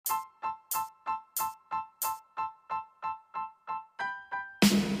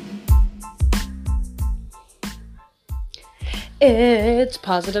It's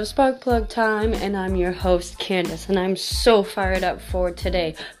Positive Spark Plug time, and I'm your host, Candace, and I'm so fired up for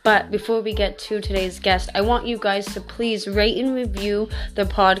today. But before we get to today's guest, I want you guys to please rate and review the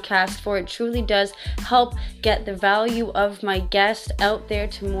podcast, for it truly does help get the value of my guest out there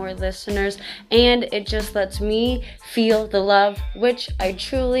to more listeners, and it just lets me feel the love, which I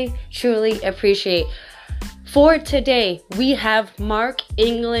truly, truly appreciate. For today, we have Mark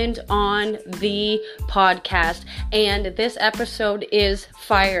England on the podcast, and this episode is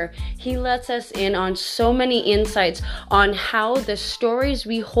fire. He lets us in on so many insights on how the stories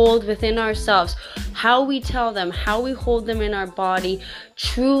we hold within ourselves, how we tell them, how we hold them in our body,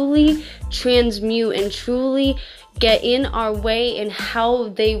 truly transmute and truly get in our way and how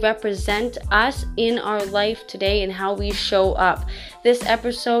they represent us in our life today and how we show up. This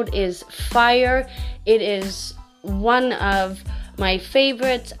episode is fire. It is one of my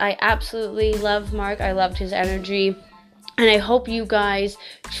favorites. I absolutely love Mark. I loved his energy. And I hope you guys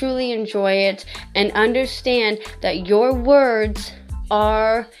truly enjoy it and understand that your words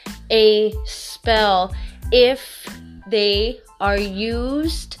are a spell if they are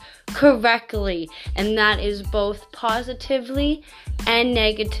used correctly, and that is both positively and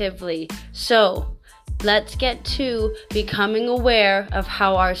negatively. So let's get to becoming aware of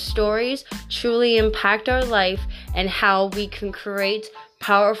how our stories truly impact our life and how we can create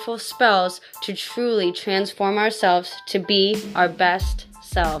powerful spells to truly transform ourselves to be our best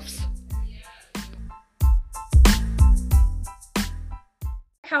selves.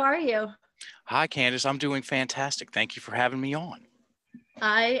 How are you? Hi, Candace. I'm doing fantastic. Thank you for having me on.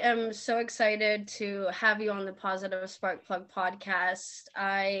 I am so excited to have you on the Positive Spark Plug podcast.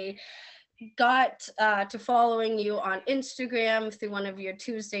 I got to following you on Instagram through one of your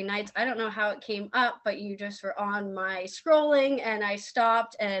Tuesday nights. I don't know how it came up, but you just were on my scrolling and I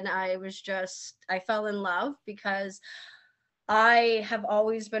stopped and I fell in love because I have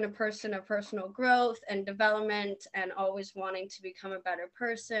always been a person of personal growth and development and always wanting to become a better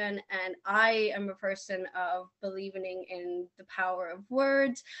person. And I am a person of believing in the power of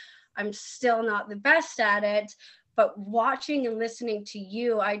words. I'm still not the best at it, but watching and listening to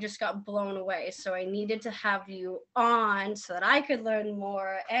you, I just got blown away. So I needed to have you on so that I could learn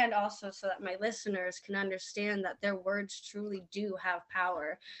more, and also so that my listeners can understand that their words truly do have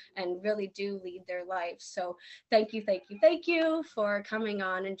power and really do lead their life. So thank you for coming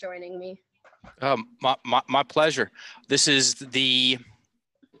on and joining me. My pleasure. I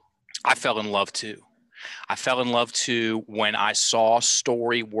fell in love too. I fell in love too when I saw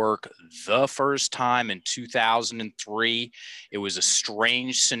Story work the first time in 2003. It was a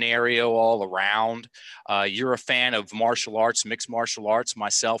strange scenario all around. You're a fan of martial arts, mixed martial arts,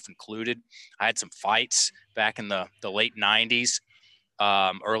 myself included. I had some fights back in the late 90s,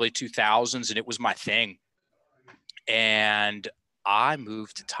 early 2000s, and it was my thing. And I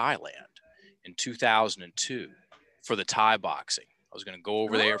moved to Thailand in 2002 for the Thai boxing. I was going to go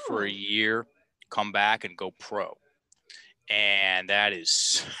over there for a year, come back and go pro. And that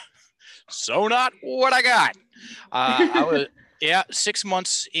is so not what I got. I was 6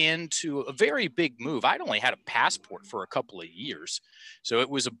 months into a very big move. I'd only had a passport for a couple of years. So it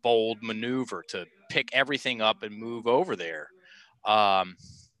was a bold maneuver to pick everything up and move over there.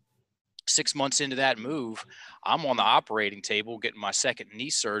 6 months into that move, I'm on the operating table getting my second knee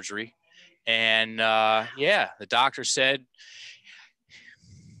surgery. And the doctor said,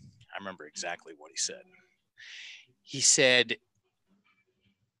 I remember exactly what he said. He said,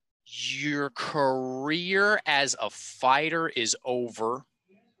 your career as a fighter is over.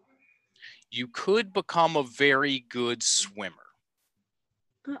 You could become a very good swimmer.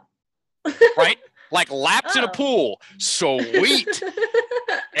 Right? Like laps in a pool. Sweet.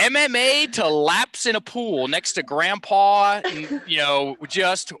 MMA to laps in a pool next to grandpa, and,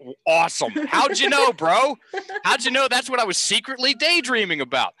 just awesome. How'd you know, bro? How'd you know that's what I was secretly daydreaming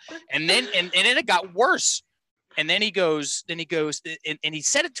about? And then it got worse. And then he goes, and he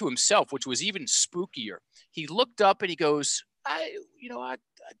said it to himself, which was even spookier. He looked up and he goes, I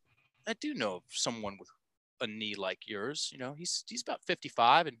do know of someone with a knee like yours. He's about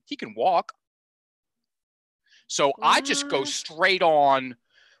 55 and he can walk. So I just go straight on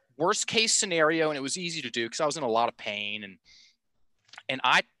worst case scenario, and it was easy to do because I was in a lot of pain, and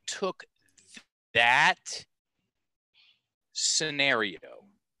I took that scenario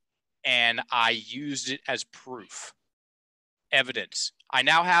and I used it as proof, evidence. I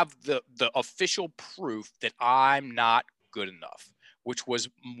now have the official proof that I'm not good enough, which was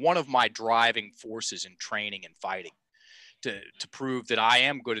one of my driving forces in training and fighting. to prove that I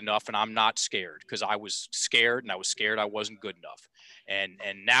am good enough and I'm not scared, because I was scared and I was scared I wasn't good enough. And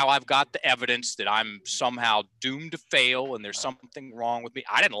now I've got the evidence that I'm somehow doomed to fail and there's something wrong with me.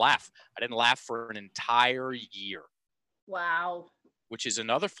 I didn't laugh. I didn't laugh for an entire year. Wow. Which is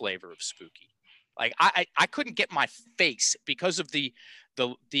another flavor of spooky. Like I couldn't get my face because of the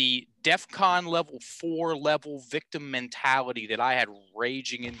DEFCON level 4 level victim mentality that I had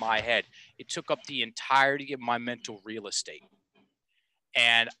raging in my head. It took up the entirety of my mental real estate.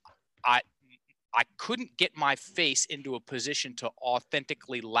 And I couldn't get my face into a position to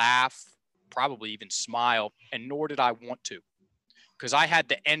authentically laugh, probably even smile, and nor did I want to, because I had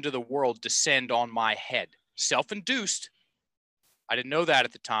the end of the world descend on my head. Self-induced. I didn't know that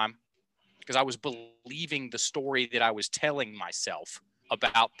at the time, because I was believing the story that I was telling myself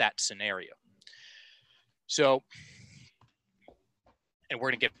about that scenario. So, and we're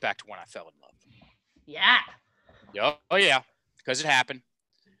going to get back to when I fell in love. Yeah. Oh, yeah, because it happened.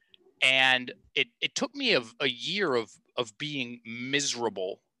 And it took me a year of being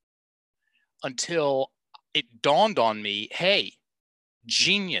miserable until it dawned on me, hey,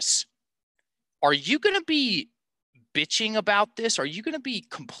 genius, are you going to be bitching about this? Are you going to be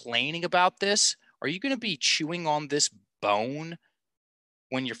complaining about this? Are you going to be chewing on this bone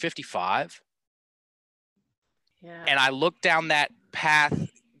when you're 55? Yeah. And I looked down that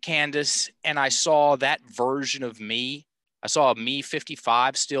path, Candace, and I saw that version of me. I saw me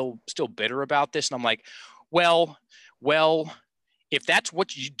 55 still bitter about this. And I'm like, well, if that's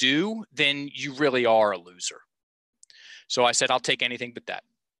what you do, then you really are a loser. So I said, I'll take anything but that.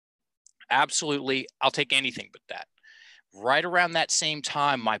 Absolutely. I'll take anything but that. Right around that same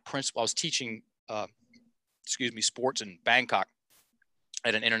time, my principal, I was teaching, sports in Bangkok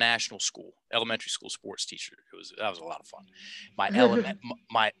at an international school, elementary school sports teacher. That was a lot of fun.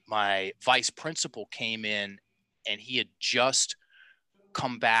 My vice principal came in, and he had just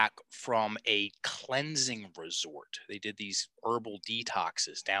come back from a cleansing resort. They did these herbal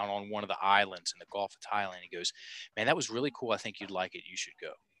detoxes down on one of the islands in the Gulf of Thailand. He goes, man, that was really cool. I think you'd like it. You should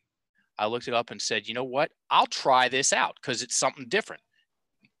go. I looked it up and said, you know what? I'll try this out because it's something different.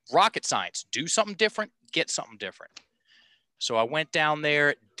 Rocket science, do something different, get something different. So I went down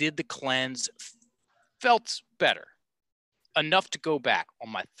there, did the cleanse, felt better. Enough to go back. On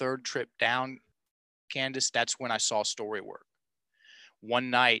my third trip down, Candace, that's when I saw story work.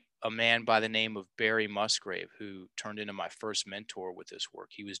 One night, a man by the name of Barry Musgrave, who turned into my first mentor with this work,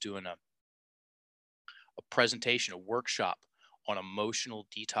 he was doing a presentation, a workshop on emotional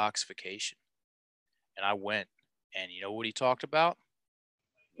detoxification. And I went, and you know what he talked about?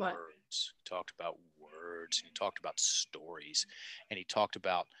 What? Words. He talked about words, and he talked about stories, and he talked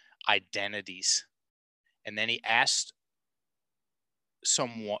about identities. And then he asked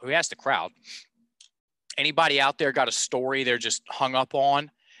the crowd, anybody out there got a story they're just hung up on?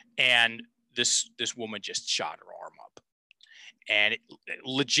 And this woman just shot her arm up. And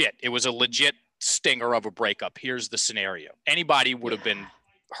it was a legit stinger of a breakup. Here's the scenario. Anybody would have been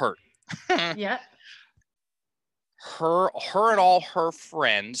hurt. Yeah. Her and all her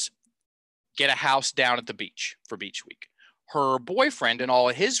friends get a house down at the beach for beach week. Her boyfriend and all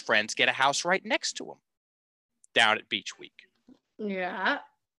of his friends get a house right next to him down at beach week. Yeah.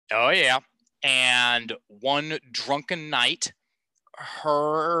 Oh, yeah. And one drunken night,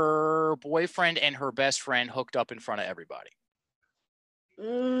 her boyfriend and her best friend hooked up in front of everybody.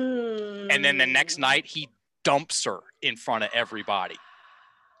 And then the next night, he dumps her in front of everybody.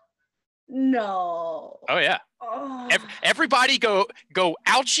 No. Oh, yeah. Oh. Everybody go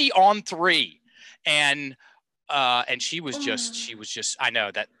ouchie on 3. And she was just, I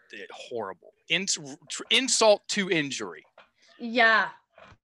know that horrible. Insult to injury. Yeah.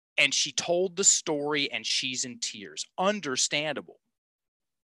 And she told the story, and she's in tears. Understandable.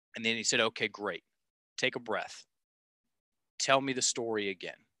 And then he said, okay, great. Take a breath. Tell me the story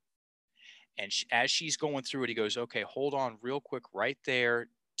again. And as she's going through it, he goes, okay, hold on real quick right there.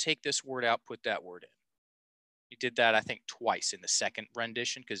 Take this word out, put that word in. He did that, I think, twice in the second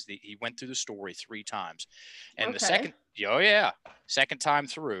rendition, because he went through the story 3 times. And okay. second time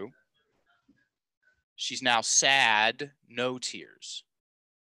through, she's now sad, no tears.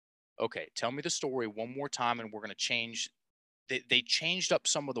 Okay, tell me the story one more time, and we're going to change. They changed up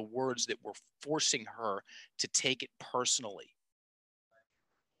some of the words that were forcing her to take it personally.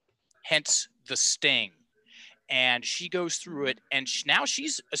 Hence the sting. And she goes through it, and now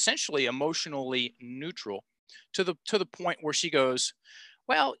she's essentially emotionally neutral to the point where she goes,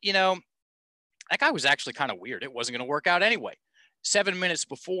 well, that guy was actually kind of weird. It wasn't going to work out anyway. 7 minutes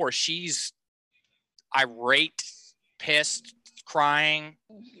before, she's irate, pissed, crying,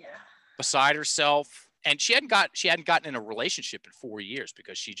 beside herself. and she hadn't gotten in a relationship in 4 years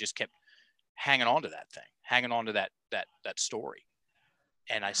because she just kept hanging on to that thing, hanging on to that story.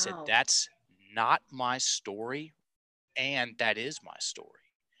 And I said, Wow. that's not my story, and that is my story,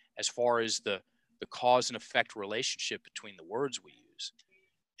 as far as the cause and effect relationship between the words we use.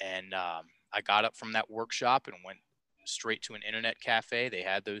 And I got up from that workshop and went straight to an internet cafe. They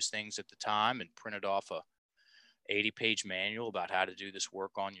had those things at the time, and printed off a 80-page manual about how to do this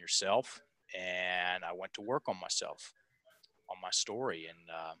work on yourself. And I went to work on myself, on my story.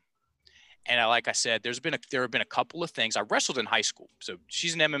 And like I said, there have been a couple of things. I wrestled in high school. So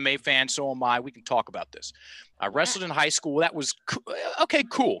she's an MMA fan. So am I. We can talk about this. I wrestled in high school. That was okay.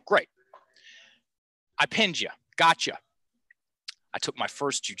 Cool. Great. I pinned you. Gotcha. I took my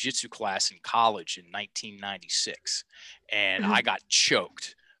first jiu-jitsu class in college in 1996, and I got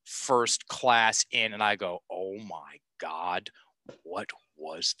choked first class in, and I go, oh my God, what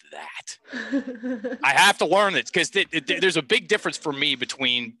was that? I have to learn this, because there's a big difference for me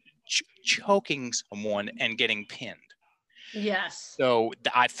between choking someone and getting pinned. Yes. So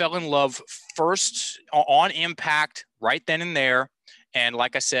I fell in love first on impact right then and there. And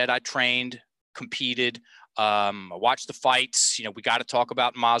like I said, I trained, competed. I watched the fights. You know, we got to talk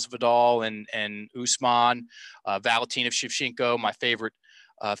about Masvidal and Usman, Valentina Shevchenko, my favorite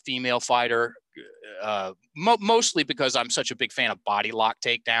female fighter, mostly because I'm such a big fan of body lock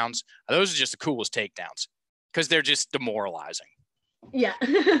takedowns. Those are just the coolest takedowns because they're just demoralizing. Yeah.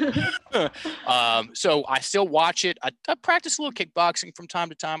 So I still watch it. I practice a little kickboxing from time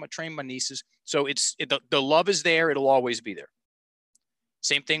to time. I train my nieces. So the love is there. It'll always be there.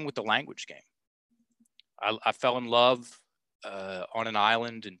 Same thing with the language game. I fell in love on an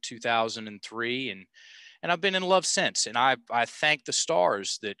island in 2003, and I've been in love since. And I thank the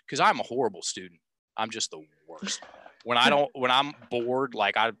stars that, because I'm a horrible student. I'm just the worst. When I'm bored,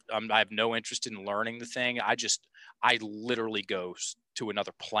 like I have no interest in learning the thing. I literally go to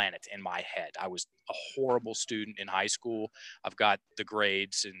another planet in my head. I was a horrible student in high school. I've got the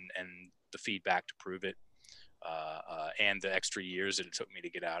grades and the feedback to prove it, and the extra years that it took me to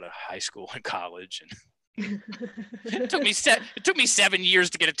get out of high school and college. And it took me 7 years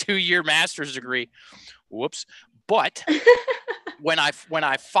to get a 2-year master's degree. Whoops. But when I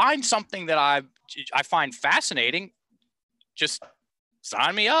find something that I find fascinating, just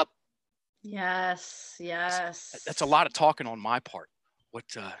sign me up. Yes. That's a lot of talking on my part. Where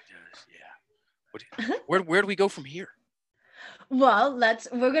do we go from here? Well,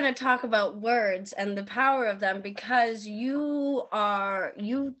 we're going to talk about words and the power of them, because you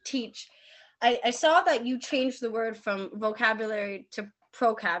teach. I saw that you changed the word from vocabulary to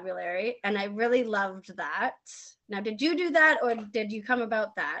procabulary, and I really loved that. Now, did you do that, or did you come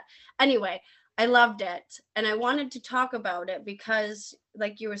about that? Anyway, I loved it, and I wanted to talk about it because,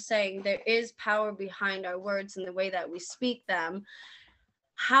 like you were saying, there is power behind our words and the way that we speak them.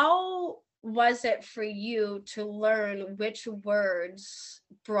 How was it for you to learn which words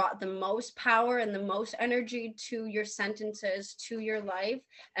brought the most power and the most energy to your sentences, to your life,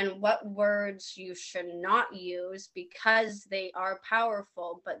 and what words you should not use because they are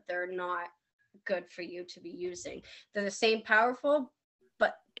powerful, but they're not good for you to be using? They're the same powerful,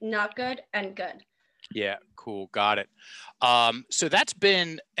 but not good, and good. Yeah, cool. Got it. So that's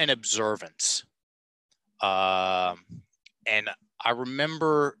been an observance. And I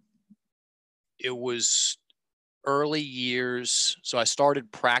remember it was early years. So I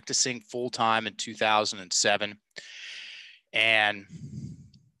started practicing full time in 2007. And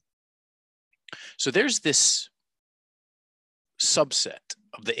so there's this subset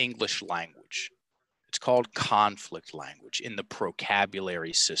of the English language. It's called conflict language in the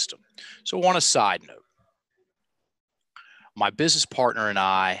procabulary system. So on a side note, my business partner and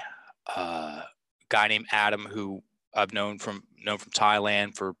I, a guy named Adam, who I've known from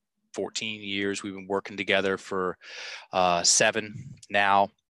Thailand for 14 years. We've been working together for 7 now.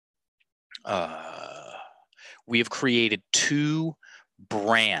 We have created 2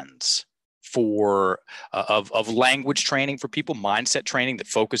 brands for of language training for people, mindset training that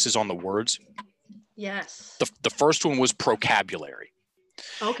focuses on the words. Yes. The first one was Procabulary.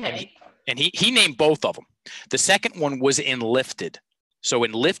 Okay. And he named both of them. The second one was Enlifted. So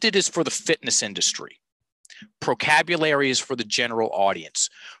Enlifted is for the fitness industry. Procabulary is for the general audience.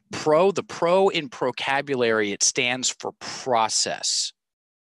 The pro in Procabulary, it stands for process.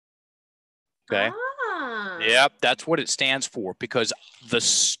 Okay. Yep, that's what it stands for, because the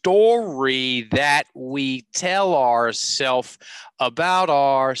story that we tell ourselves about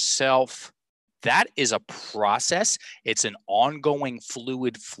ourselves, that is a process. It's an ongoing,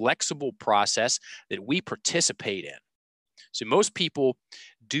 fluid, flexible process that we participate in. So most people,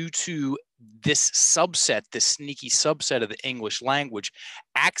 due to this subset, this sneaky subset of the English language,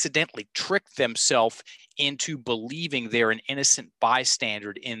 accidentally trick themselves into believing they're an innocent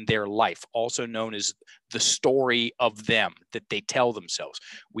bystander in their life, also known as the story of them that they tell themselves.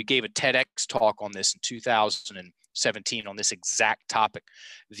 We gave a TEDx talk on this in 2017 on this exact topic.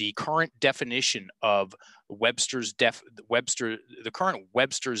 The current definition of the current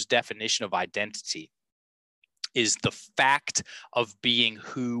Webster's definition of identity is the fact of being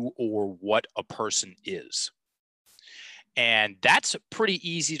who or what a person is. And that's pretty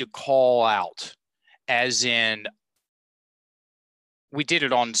easy to call out, as in we did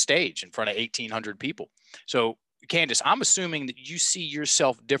it on stage in front of 1,800 people. So Candace, I'm assuming that you see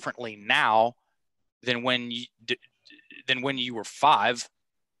yourself differently now than when you were 5.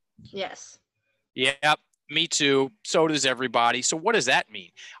 Yes. Yeah, me too. So does everybody. So what does that mean?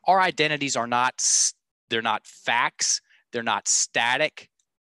 Our identities are not they're not facts. They're not static.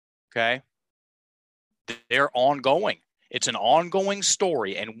 Okay. They're ongoing. It's an ongoing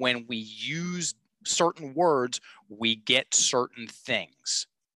story. And when we use certain words, we get certain things.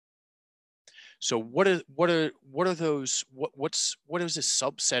 So what is a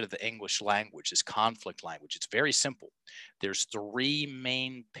subset of the English language, this conflict language? It's very simple. There's 3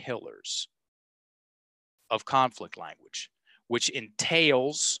 main pillars of conflict language, which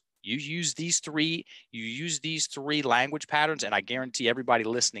entails you use these three language patterns, and I guarantee everybody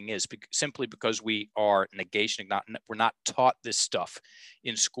listening is simply because we are we're not taught this stuff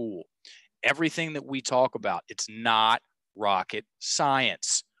in school. Everything that we talk about, it's not rocket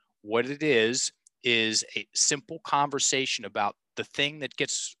science. What it is a simple conversation about the thing that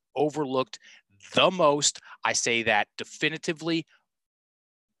gets overlooked the most. I say that definitively,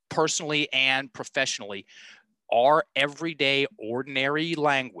 personally and professionally. Our everyday, ordinary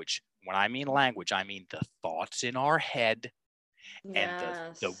language. When I mean language, I mean the thoughts in our head and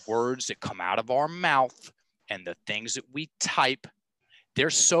the words that come out of our mouth and the things that we type. They're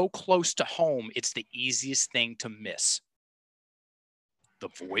so close to home, it's the easiest thing to miss. The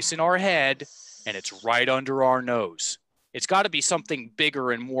voice in our head, and it's right under our nose. It's got to be something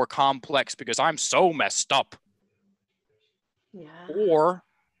bigger and more complex because I'm so messed up. Yeah. Or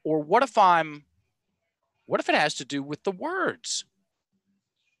what if it has to do with the words?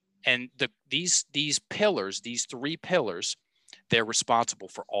 And these pillars, these 3 pillars, they're responsible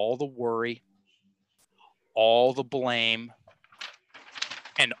for all the worry, all the blame,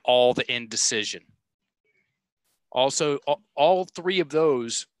 and all the indecision. Also, all 3 of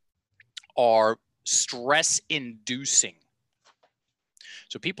those are stress inducing.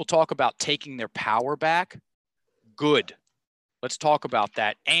 So people talk about taking their power back. Good. Let's talk about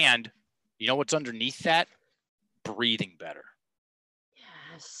that. And you know what's underneath that? Breathing better.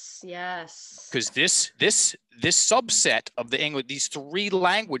 Yes. Because this subset of the English, these 3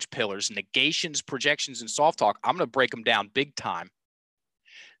 language pillars, negations, projections, and soft talk, I'm going to break them down big time.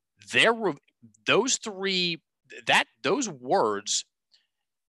 Those words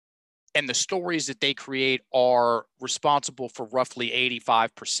and the stories that they create are responsible for roughly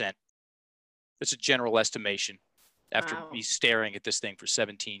 85%. It's a general estimation after me staring at this thing for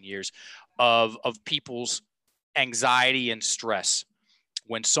 17 years of people's anxiety and stress.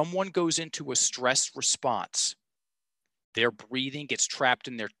 When someone goes into a stress response, their breathing gets trapped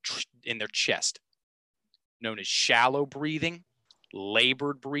in their chest, known as shallow breathing,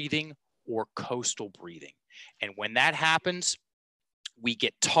 labored breathing, or coastal breathing. And when that happens, we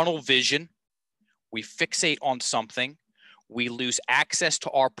get tunnel vision, we fixate on something, we lose access to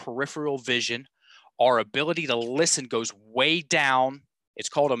our peripheral vision, our ability to listen goes way down. It's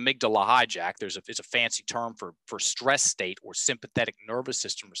called amygdala hijack. It's a fancy term for stress state or sympathetic nervous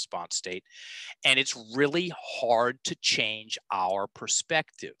system response state. And it's really hard to change our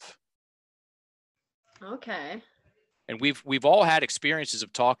perspective. Okay. And we've all had experiences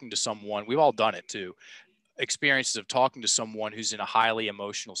of talking to someone. We've all done it too. Experiences of talking to someone who's in a highly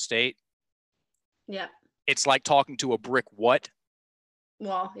emotional state. Yeah. It's like talking to a brick what?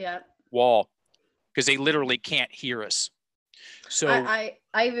 Wall. Yeah. Wall. Because they literally can't hear us. So I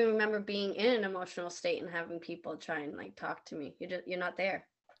even remember being in an emotional state and having people try and like talk to me. You're not there.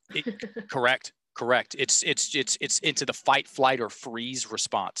 Correct. It's into the fight, flight, or freeze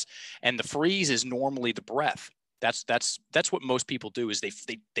response, and the freeze is normally the breath. That's what most people do is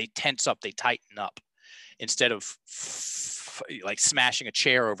they tense up, they tighten up, instead of like smashing a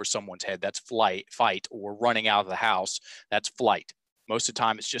chair over someone's head. That's fight, or running out of the house. That's flight. Most of the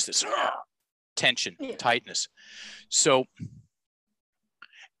time, it's just this tension, tightness. So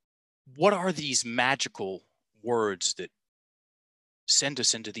what are these magical words that send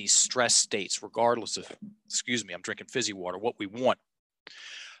us into these stress states, regardless of, excuse me, I'm drinking fizzy water, what we want?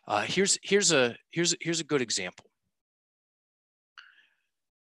 Here's a good example.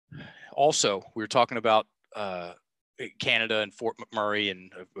 Also, we were talking about Canada and Fort McMurray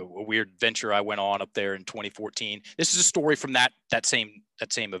and a weird venture I went on up there in 2014. This is a story from that same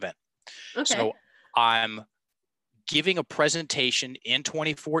event. Okay. So I'm giving a presentation in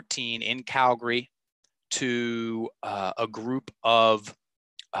 2014 in Calgary to a group of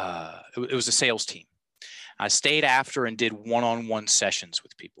it was a sales team. I stayed after and did one-on-one sessions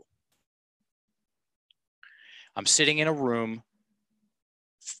with people. I'm sitting in a room,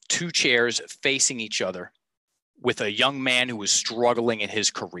 2 chairs facing each other, with a young man who was struggling in his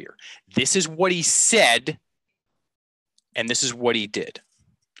career. This is what he said, and this is what he did.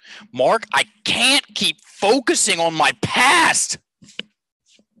 Mark, I can't keep focusing on my past.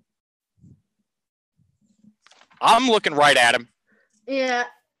 I'm looking right at him. Yeah.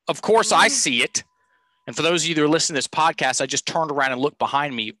 Of course, I see it. And for those of you that are listening to this podcast, I just turned around and looked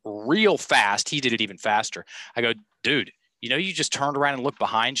behind me real fast. He did it even faster. I go, dude, you just turned around and looked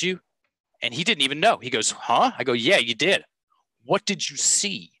behind you? And he didn't even know. He goes, huh? I go, yeah, you did. What did you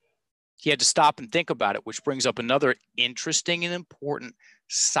see? He had to stop and think about it, which brings up another interesting and important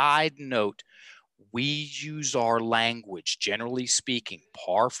side note. We use our language, generally speaking,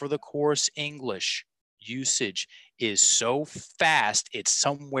 par for the course English usage is so fast, it's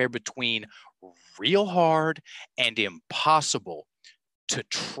somewhere between real hard and impossible to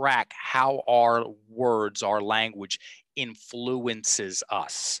track how our words, our language influences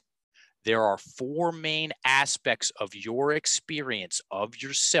us. There are 4 main aspects of your experience of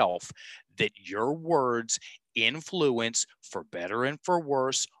yourself that your words influence for better and for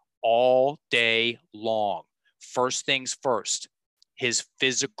worse all day long. First things first, his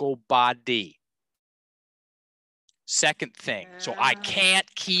physical body. Second thing, so I can't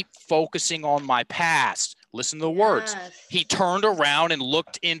keep focusing on my past. Listen to the words. He turned around and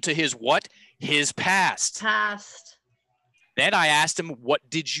looked into his what? His past. Then I asked him, what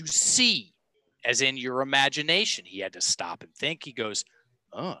did you see? As in your imagination. He had to stop and think. He goes,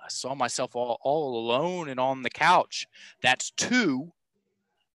 oh, I saw myself all alone and on the couch. That's 2.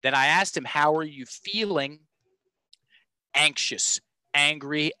 Then I asked him, how are you feeling? Anxious,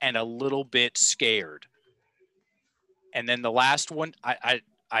 angry, and a little bit scared. And then the last one, I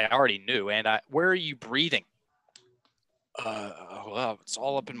already knew. And where are you breathing? Well, it's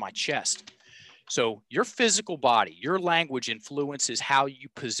all up in my chest. So your physical body, your language influences how you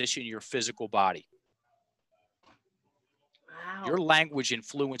position your physical body. Wow. Your language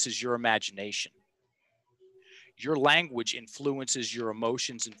influences your imagination. Your language influences your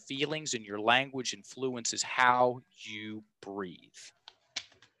emotions and feelings, and your language influences how you breathe.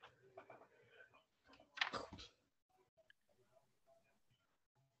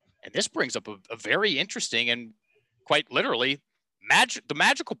 And this brings up a very interesting and quite literally the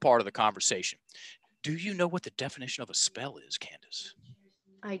magical part of the conversation. Do you know what the definition of a spell is, Candace?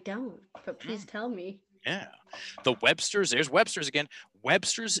 I don't, but please tell me. Yeah. There's Webster's again.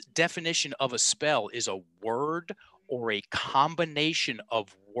 Webster's definition of a spell is a word or a combination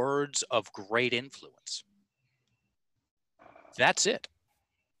of words of great influence. That's it.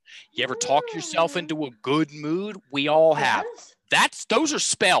 You ever talk yourself into a good mood? We all have. Those are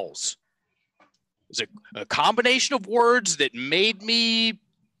spells. It's a combination of words that made me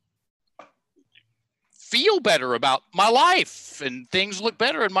feel better about my life and things look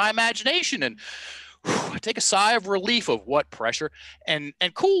better in my imagination. And I take a sigh of relief of what pressure and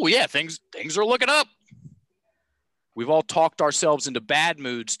cool. Yeah, things are looking up. We've all talked ourselves into bad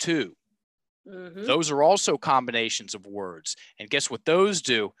moods too. Mm-hmm. Those are also combinations of words. And guess what those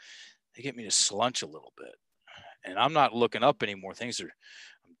do? They get me to slunch a little bit. And I'm not looking up anymore. I'm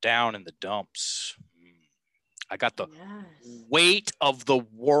down in the dumps. I got the weight of the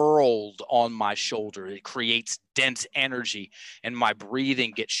world on my shoulder. It creates dense energy, and my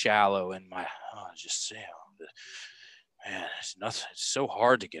breathing gets shallow. And man, it's nothing. It's so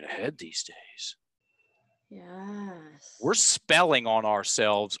hard to get ahead these days. Yes. We're spelling on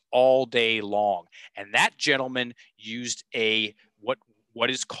ourselves all day long, and that gentleman used what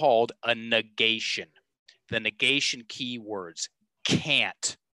is called a negation. The negation keywords: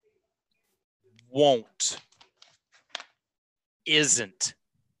 can't, won't, isn't,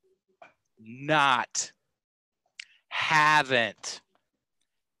 not, haven't,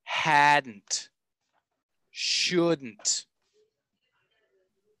 hadn't, shouldn't.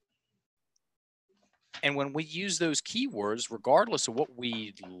 And when we use those keywords, regardless of what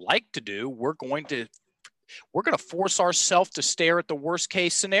we like to do, we're going to force ourselves to stare at the worst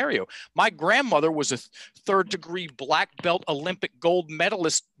case scenario. My grandmother was a 3rd-degree black belt Olympic gold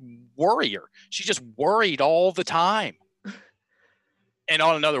medalist worrier. She just worried all the time. And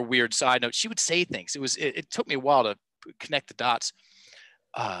on another weird side note, she would say things. It took me a while to connect the dots.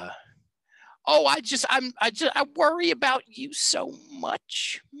 Oh, I worry about you so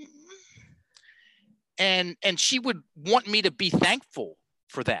much. And she would want me to be thankful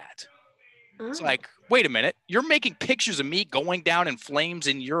for that. It's like, wait a minute, you're making pictures of me going down in flames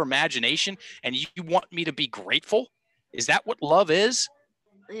in your imagination, and you want me to be grateful? Is that what love is?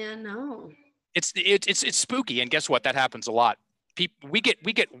 Yeah, no. It's spooky, and guess what? That happens a lot. We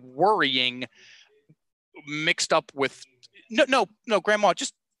get worrying mixed up with no, Grandma,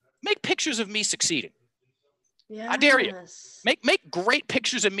 just make pictures of me succeeding. Yes. I dare you. Make great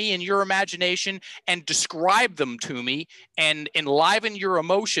pictures of me in your imagination and describe them to me and enliven your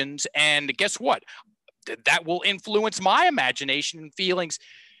emotions. And guess what? That will influence my imagination and feelings.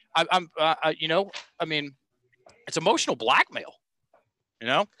 I mean, it's emotional blackmail.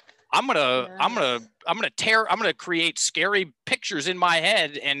 I'm gonna create scary pictures in my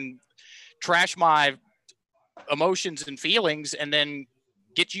head and trash my emotions and feelings, and then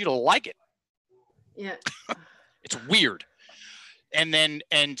get you to like it. Yeah. It's weird.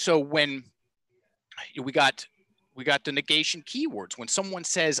 And so when we got the negation keywords, when someone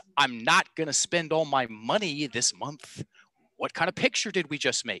says, I'm not going to spend all my money this month, what kind of picture did we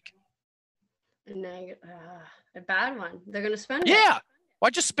just make? A bad one. They're going to spend it. Yeah. Well,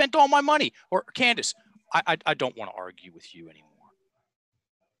 I just spent all my money. Or Candace, I don't want to argue with you anymore.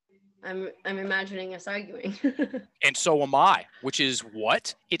 I'm imagining us arguing. And so am I, which is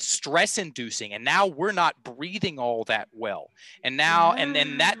what? It's stress inducing. And now we're not breathing all that well. And now, and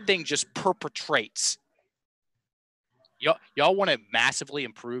then that thing just perpetrates. Y'all want to massively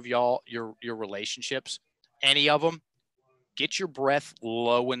improve your relationships? Any of them? Get your breath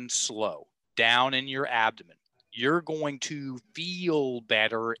low and slow down in your abdomen. You're going to feel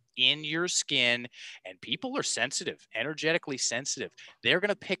better in your skin, and people are sensitive, energetically sensitive. They're going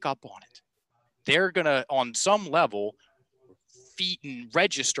to pick up on it. They're going to, on some level,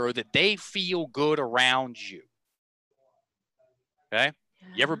 register that they feel good around you. Okay?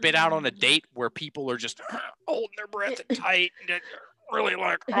 You ever been out on a date where people are just holding their breath tight and really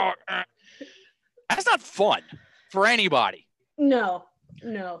like, that's not fun for anybody. No.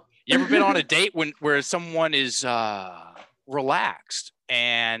 You ever been on a date where someone is relaxed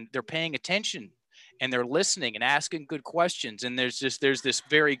and they're paying attention and they're listening and asking good questions, and there's this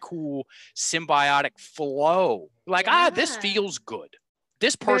very cool symbiotic flow. Like, this feels good.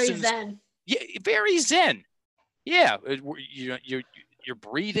 This person's very zen. Yeah, very zen. Yeah, you're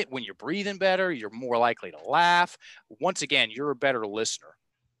breathing. When you're breathing better, you're more likely to laugh. Once again, you're a better listener.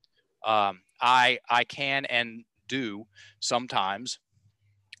 I can and do sometimes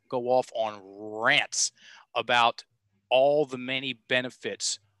go off on rants about all the many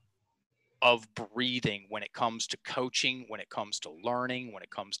benefits of breathing when it comes to coaching, when it comes to learning, when it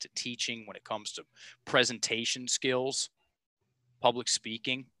comes to teaching, when it comes to presentation skills, public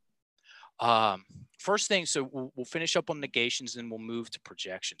speaking. First thing, so we'll finish up on negations, and we'll move to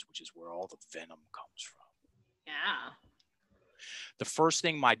projections, which is where all the venom comes from. Yeah. The first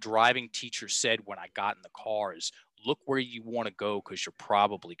thing my driving teacher said when I got in the car is, look where you want to go, because you're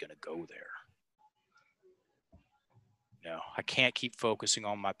probably going to go there. No, I can't keep focusing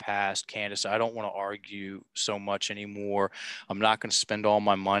on my past, Candace. I don't want to argue so much anymore. I'm not going to spend all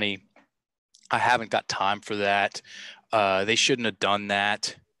my money. I haven't got time for that. They shouldn't have done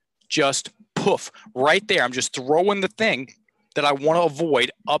that. Just poof, right there. I'm just throwing the thing that I want to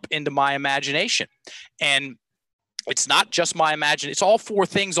avoid up into my imagination. And it's not just my imagination. It's all four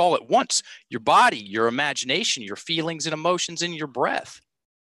things all at once: your body, your imagination, your feelings and emotions, and your breath.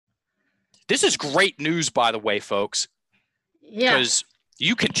 This is great news, by the way, folks. Yeah. Because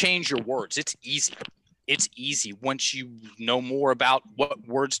you can change your words. It's easy. It's easy once you know more about what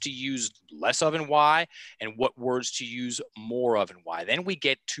words to use less of and why, and what words to use more of and why. Then we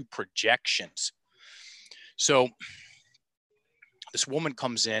get to projections. So this woman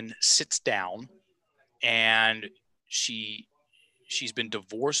comes in, sits down, and she's been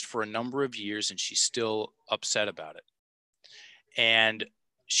divorced for a number of years, and she's still upset about it. And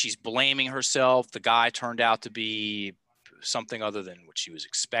she's blaming herself. The guy turned out to be something other than what she was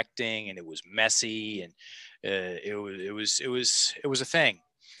expecting, and it was messy, and it was a thing.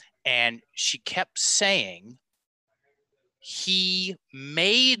 And she kept saying, he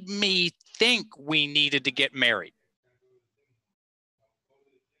made me think we needed to get married.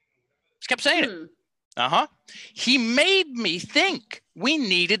 She kept saying it. He made me think we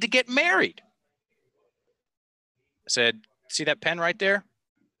needed to get married. I said, see that pen right there?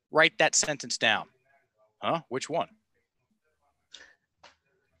 Write that sentence down. Which one?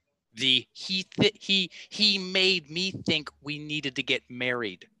 He made me think we needed to get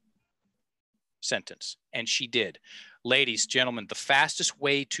married sentence. And she did. Ladies, gentlemen, the fastest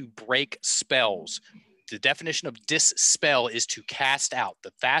way to break spells, the definition of dispel is to cast out.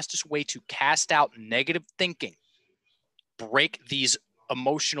 The fastest way to cast out negative thinking, break these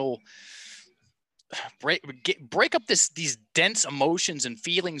emotional, break up these dense emotions and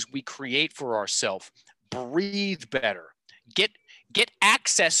feelings we create for ourselves. Breathe better. Get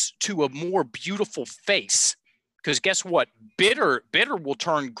access to a more beautiful face. Because guess what? Bitter will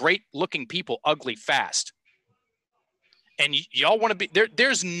turn great looking people ugly fast. And y'all want to be there.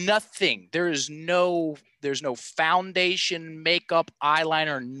 There's nothing. There's no foundation, makeup,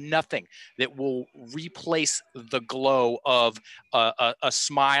 eyeliner, nothing that will replace the glow of a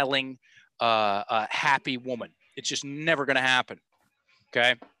smiling, a happy woman. It's just never going to happen.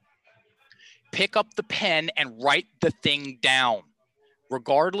 Okay. Pick up the pen and write the thing down.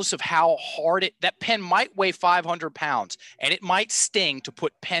 Regardless of how hard that pen might weigh 500 pounds and it might sting to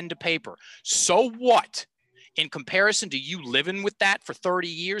put pen to paper. So what? In comparison to you living with that for 30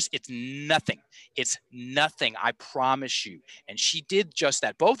 years, it's nothing. It's nothing, I promise you. And she did just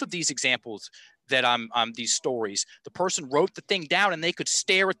that. Both of these examples that these stories, the person wrote the thing down and they could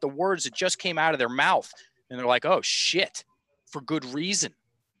stare at the words that just came out of their mouth. And they're like, oh shit, for good reason.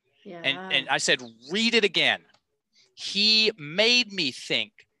 Yeah. And I said, read it again. He made me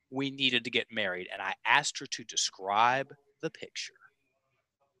think we needed to get married, and I asked her to describe the picture.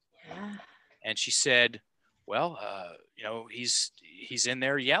 Yeah. And she said, well, he's in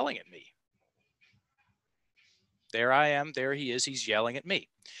there yelling at me. There I am. There he is. He's yelling at me.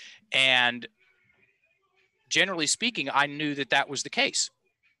 And generally speaking, I knew that was the case.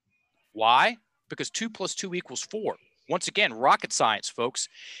 Why? Because 2 + 2 = 4. Once again, rocket science, folks.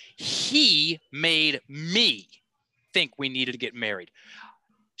 He made me think we needed to get married.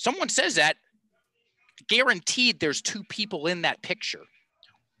 Someone says that, guaranteed there's 2 people in that picture.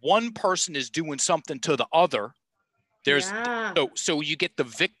 One person is doing something to the other. So you get the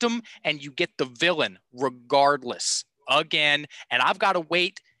victim and you get the villain regardless. Again, and I've got to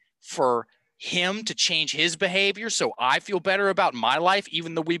wait for him to change his behavior so I feel better about my life,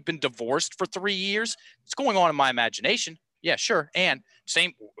 even though we've been divorced for 3 years. It's going on in my imagination. Yeah, sure. And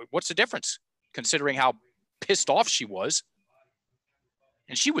what's the difference considering how pissed off she was?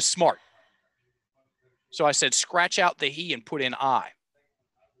 And she was smart. So I said, scratch out the he and put in I.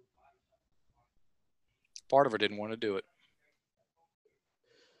 Part of her didn't want to do it.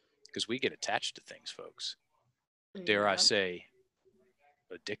 Because we get attached to things, folks. Dare I say,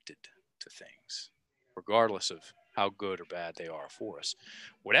 addicted to things, regardless of how good or bad they are for us.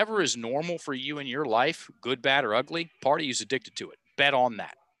 Whatever is normal for you in your life, good, bad, or ugly, part of you's addicted to it. Bet on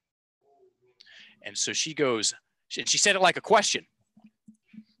that. And so she goes, and she said it like a question.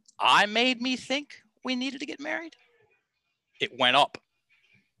 I made me think we needed to get married. It went up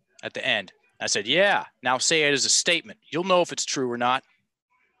at the end. I said, yeah, now say it as a statement. You'll know if it's true or not.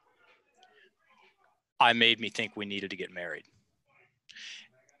 I made me think we needed to get married.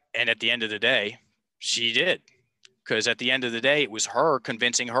 And at the end of the day, she did. Because at the end of the day, it was her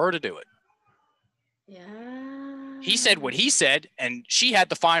convincing her to do it. Yeah. He said what he said, and she had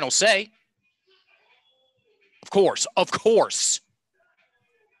the final say. Of course.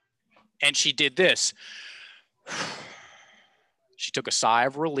 And she did this. She took a sigh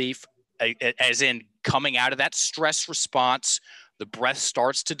of relief, as in coming out of that stress response. The breath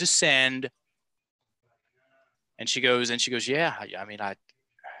starts to descend. And she goes, yeah, I mean, I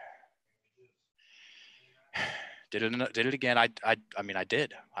did it again. I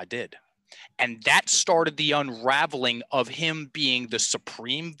did. And that started the unraveling of him being the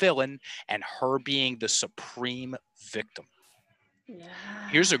supreme villain and her being the supreme victim. Yeah.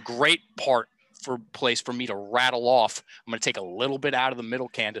 Here's a great place for me to rattle off. I'm going to take a little bit out of the middle,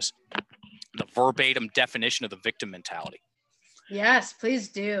 Candace. The verbatim definition of the victim mentality. Yes, please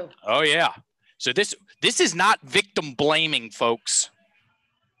do. Oh, yeah. So this is not victim blaming, folks.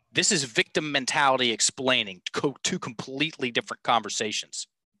 This is victim mentality explaining two completely different conversations.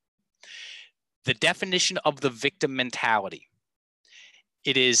 The definition of the victim mentality.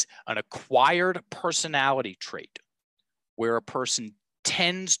 It is an acquired personality trait where a person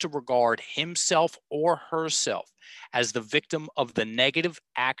tends to regard himself or herself as the victim of the negative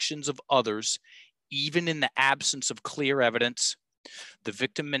actions of others, even in the absence of clear evidence. The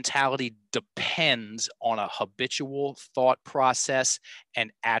victim mentality depends on a habitual thought process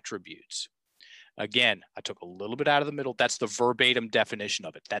and attributes. Again, I took a little bit out of the middle. That's the verbatim definition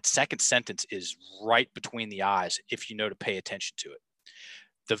of it. That second sentence is right between the eyes if you know to pay attention to it.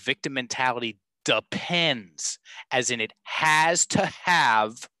 The victim mentality depends, as in it has to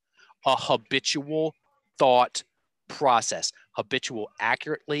have a habitual thought process. Habitual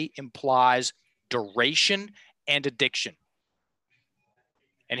accurately implies duration and addiction.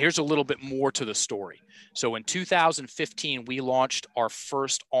 And here's a little bit more to the story. So in 2015, we launched our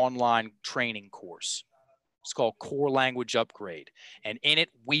first online training course. It's called Core Language Upgrade. And in it,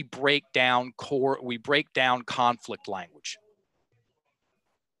 we break down conflict language.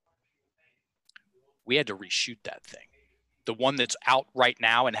 We had to reshoot that thing. The one that's out right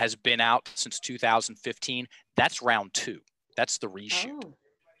now and has been out since 2015, that's round 2. That's the reshoot. Oh.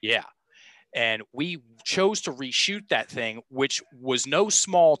 Yeah. And we chose to reshoot that thing, which was no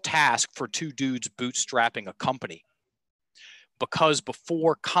small task for 2 dudes bootstrapping a company. Because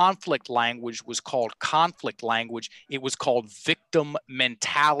before conflict language was called conflict language, it was called victim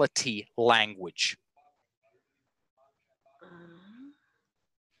mentality language.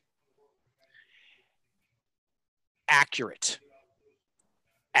 Accurate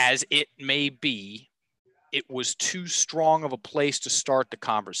as it may be, it was too strong of a place to start the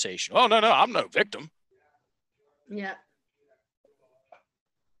conversation. Oh, no, I'm no victim. Yeah.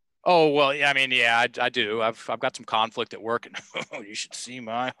 Oh, well, I mean, yeah, I do. I've got some conflict at work, and you should see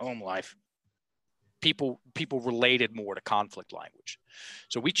my home life. People related more to conflict language.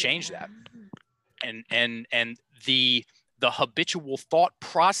 So we changed that. And the habitual thought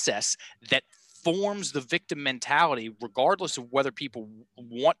process that forms the victim mentality, regardless of whether people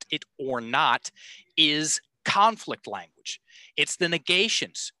want it or not, is conflict language. It's the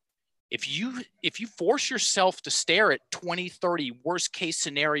negations. If you force yourself to stare at 20, 30 worst case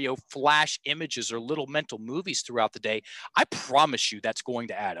scenario flash images or little mental movies throughout the day, I promise you that's going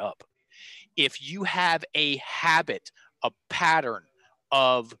to add up. If you have a habit, a pattern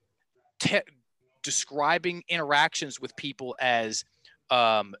of describing interactions with people as,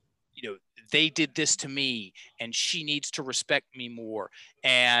 they did this to me and she needs to respect me more,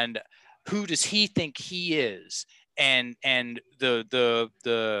 and who does he think he is, and the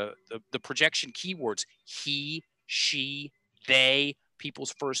projection keywords, he, she, they,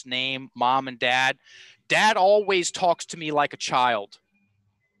 people's first name, mom and dad. Dad always talks to me like a child.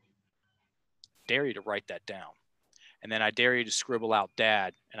 Dare you to write that down. And then I dare you to scribble out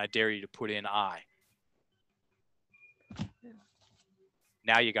dad, and I dare you to put in I.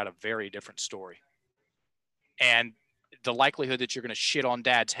 Now you got a very different story. And the likelihood that you're going to shit on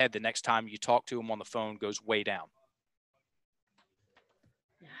dad's head the next time you talk to him on the phone goes way down.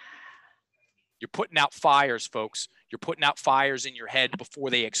 You're putting out fires, folks. You're putting out fires in your head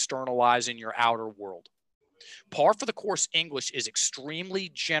before they externalize in your outer world. Par for the course English is extremely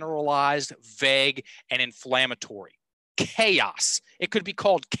generalized, vague, and inflammatory. Chaos. It could be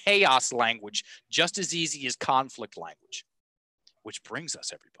called chaos language just as easy as conflict language. Which brings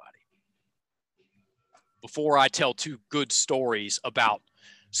us, everybody. Before I tell 2 good stories about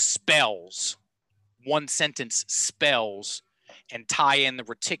spells, 1-sentence spells, and tie in the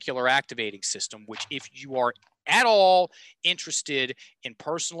reticular activating system, which if you are at all interested in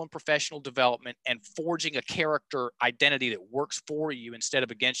personal and professional development and forging a character identity that works for you instead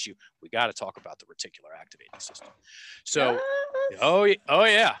of against you, we got to talk about the reticular activating system. So, yes. Oh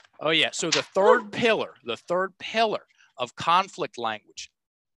yeah. So the third pillar of conflict language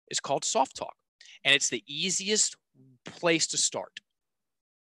is called soft talk. And it's the easiest place to start,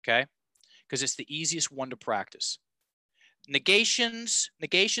 okay? Because it's the easiest one to practice. Negations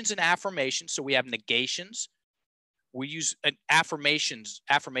and affirmations. So we have negations. We use affirmation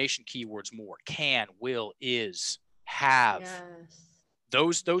keywords more. Can, will, is, have.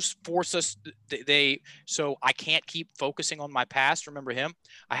 Yes. Those force us. So I can't keep focusing on my past. Remember him?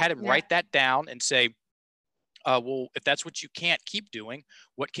 I had him write that down and say, well, if that's what you can't keep doing,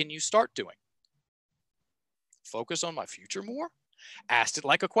 what can you start doing? Focus on my future more? Asked it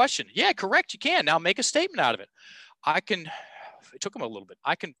like a question. Yeah, correct. You can. Now make a statement out of it. It took him a little bit.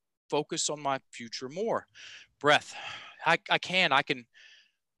 I can focus on my future more. Breath. I can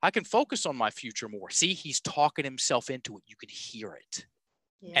focus on my future more. See, he's talking himself into it. You can hear it.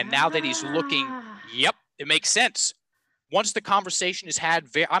 Yeah. And now that he's looking, yep, it makes sense. Once the conversation is had,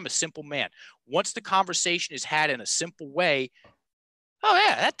 I'm a simple man. Once the conversation is had in a simple way, oh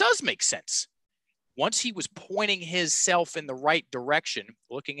yeah, that does make sense. Once he was pointing himself in the right direction,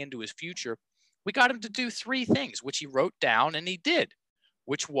 looking into his future, we got him to do 3 things, which he wrote down and he did,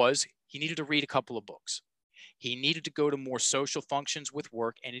 which was he needed to read a couple of books. He needed to go to more social functions with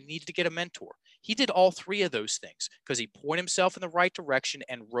work, and he needed to get a mentor. He did all 3 of those things because he pointed himself in the right direction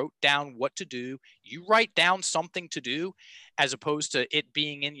and wrote down what to do. You write down something to do as opposed to it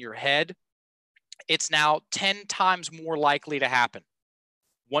being in your head. It's now 10 times more likely to happen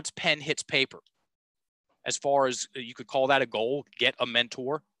once pen hits paper. As far as you could call that a goal, get a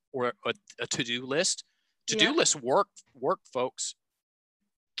mentor. or a to-do list. To-do Yeah. lists work, folks.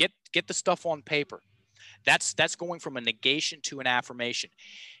 Get the stuff on paper. That's going from a negation to an affirmation.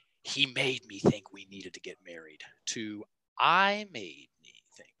 He made me think we needed to get married to I made me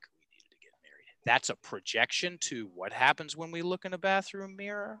think we needed to get married. That's a projection to what happens when we look in a bathroom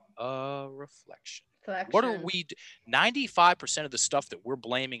mirror? A reflection. What are we 95% of the stuff that we're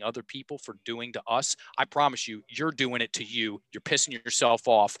blaming other people for doing to us, I promise you, you're doing it to you. You're pissing yourself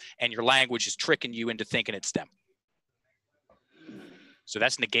off, and your language is tricking you into thinking it's them. So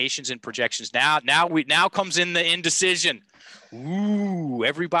that's negations and projections. Now comes in the indecision. Ooh,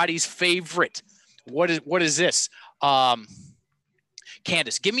 everybody's favorite. What is this?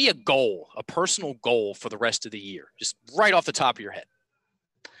 Candace, give me a goal, a personal goal for the rest of the year, just right off the top of your head.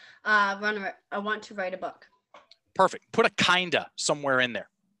 I want to write a book. Perfect. Put a kinda somewhere in there.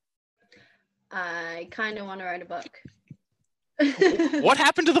 I kind of want to write a book. What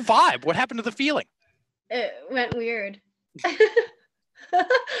happened to the vibe? What happened to the feeling? It went weird.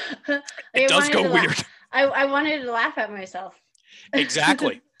 It does go weird. I wanted to laugh at myself.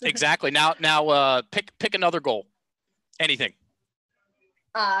 Exactly. Now, pick another goal. Anything.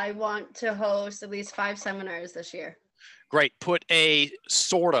 I want to host at least 5 seminars this year. Great. Put a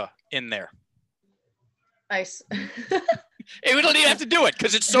sorta in there. Ice. We don't even have to do it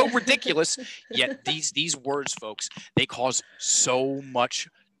because it's so ridiculous. Yet these words, folks, they cause so much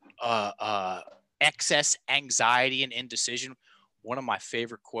excess anxiety and indecision. One of my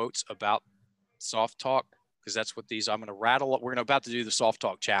favorite quotes about soft talk, because that's what I'm going to rattle up. We're about to do the soft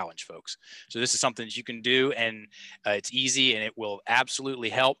talk challenge, folks. So this is something that you can do, and it's easy, and it will absolutely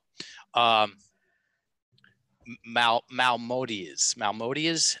help. Malmodius,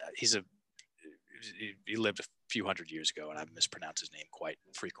 he lived a few hundred years ago, and I mispronounce his name quite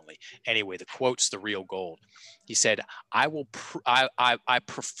frequently. Anyway, the quote's the real gold. He said, I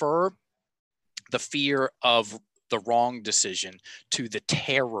prefer the fear of the wrong decision to the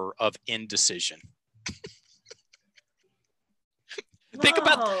terror of indecision. Think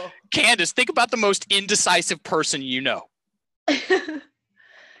about Candace. Think about the most indecisive person you know.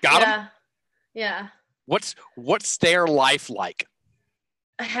 Got him? Yeah. What's their life like?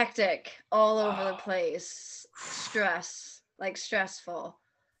 Hectic, all over the place. Stressful,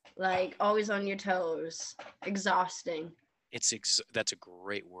 like always on your toes. Exhausting. That's a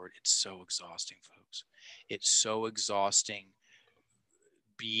great word. It's so exhausting, folks. It's so exhausting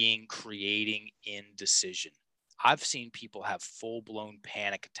creating indecision. I've seen people have full-blown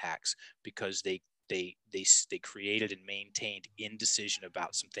panic attacks because they created and maintained indecision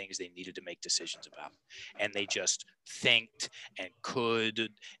about some things they needed to make decisions about. And they just thinked and could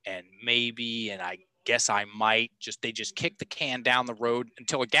and maybe and I guess I might. They just kicked the can down the road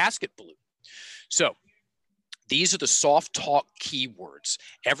until a gasket blew. So these are the soft talk keywords.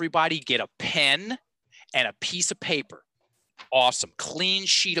 Everybody get a pen and a piece of paper. Awesome. Clean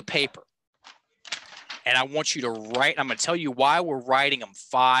sheet of paper. And I want you to write, I'm going to tell you why we're writing them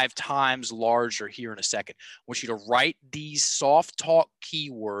 5 times larger here in a second. I want you to write these soft talk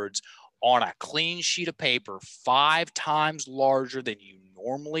keywords on a clean sheet of paper 5 times larger than you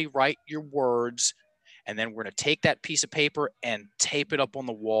normally write your words. And then we're going to take that piece of paper and tape it up on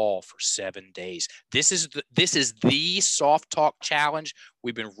the wall for 7 days. This is the soft talk challenge.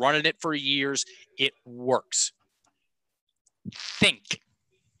 We've been running it for years. It works. Think.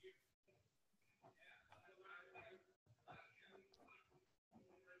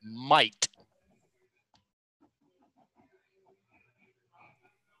 Might.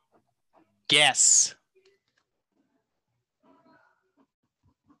 Guess.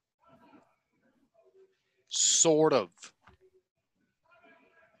 Sort of.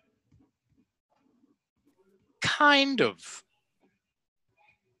 Kind of.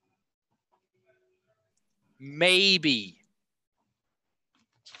 Maybe.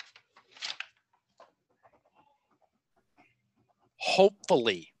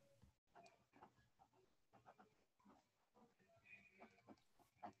 Hopefully.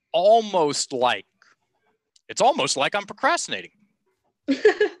 Almost like. It's almost like I'm procrastinating.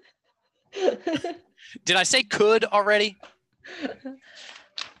 Did I say could already?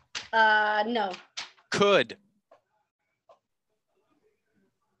 No. Could.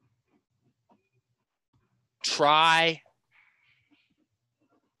 Try.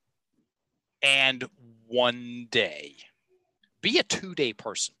 And one day. Be a 2-day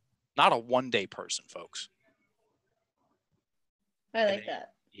person, not a 1-day person, folks. I like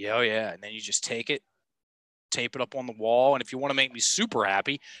that. Yeah. And then you just take it, tape it up on the wall. And if you want to make me super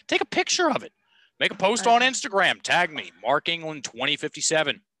happy, take a picture of it. Make a post on Instagram. Tag me, Mark England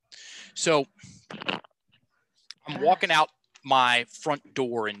 2057. So I'm walking out my front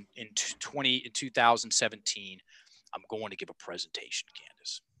door in 2017. I'm going to give a presentation,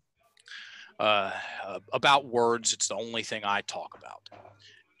 Candace. About words, it's the only thing I talk about.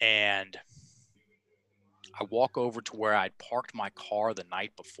 And I walk over to where I'd parked my car the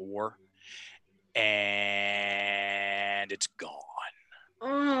night before, and it's gone.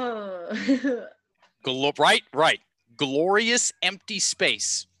 Oh. Right. Glorious empty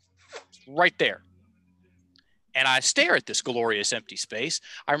space right there. And I stare at this glorious empty space.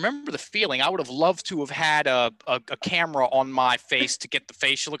 I remember the feeling. I would have loved to have had a camera on my face to get the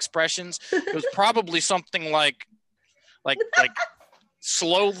facial expressions. It was probably something like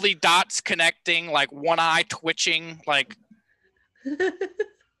slowly dots connecting, like one eye twitching, like.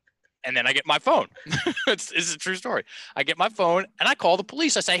 And then I get my phone. It's a true story. I get my phone and I call the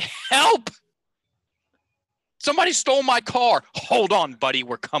police. I say, "Help! Somebody stole my car." "Hold on, buddy,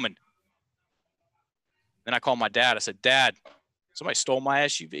 we're coming." Then I called my dad. I said, "Dad, somebody stole my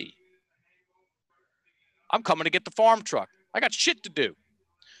SUV. I'm coming to get the farm truck. I got shit to do."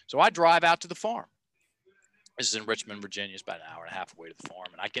 So I drive out to the farm. This is in Richmond, Virginia. It's about an hour and a half away to the farm.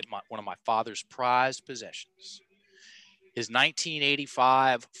 And I get one of my father's prized possessions. His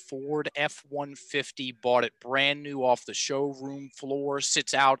 1985 Ford F-150, bought it brand new off the showroom floor,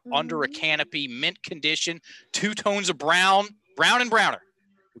 sits out under a canopy, mint condition, 2 tones of brown and browner.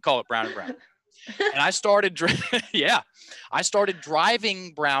 We call it brown and brown. And I started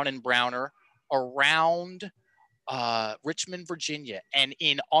driving brown and browner around Richmond, Virginia. And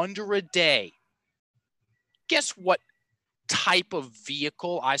in under a day, guess what type of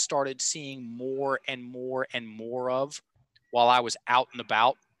vehicle I started seeing more and more and more of while I was out and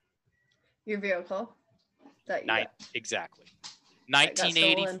about? Your vehicle. Exactly.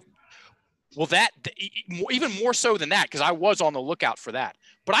 1980. Well, that even more so than that, because I was on the lookout for that.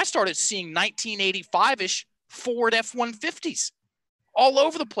 But I started seeing 1985-ish Ford F-150s all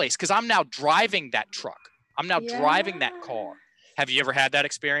over the place because I'm now driving that truck. I'm now driving that car. Have you ever had that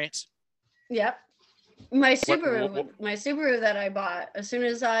experience? Yep. My Subaru that I bought, as soon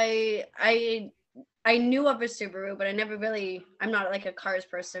as I knew of a Subaru, but I'm not like a cars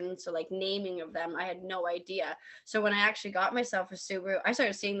person. So like naming of them, I had no idea. So when I actually got myself a Subaru, I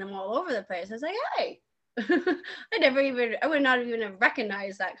started seeing them all over the place. I was like, hey, I would not even have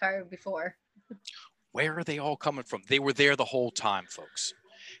recognized that car before. Where are they all coming from? They were there the whole time, folks.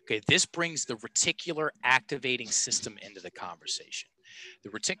 Okay, this brings the reticular activating system into the conversation. The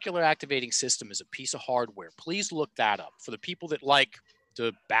reticular activating system is a piece of hardware. Please look that up for the people that like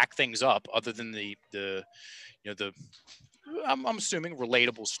to back things up, other than I'm assuming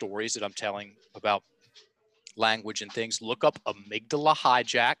relatable stories that I'm telling about language and things. Look up amygdala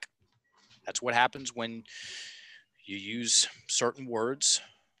hijack. That's what happens when you use certain words.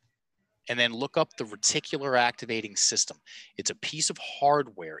 And then look up the reticular activating system. It's a piece of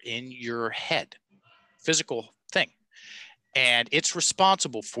hardware in your head, physical thing. And it's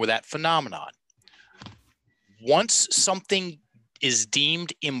responsible for that phenomenon. Once something is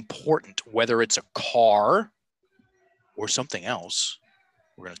deemed important, whether it's a car or something else,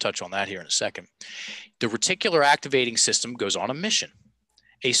 we're going to touch on that here in a second, the reticular activating system goes on a mission,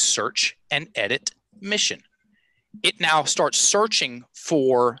 a search and edit mission. It now starts searching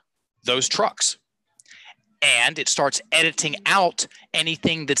for those trucks, and it starts editing out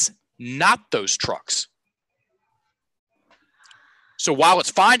anything that's not those trucks. So while it's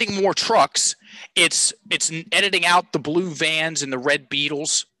finding more trucks, it's editing out the blue vans and the red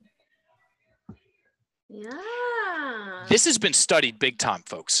Beetles. Yeah. This has been studied big time,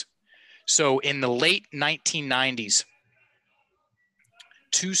 folks. So in the late 1990s,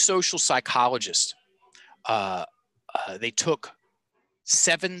 2 social psychologists, they took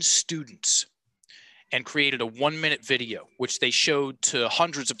 7 students and created a 1-minute video, which they showed to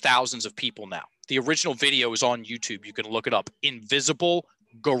hundreds of thousands of people now. The original video is on YouTube. You can look it up. Invisible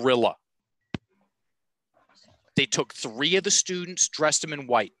Gorilla. They took 3 of the students, dressed them in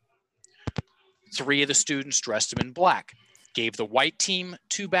white. 3 of the students dressed them in black. Gave the white team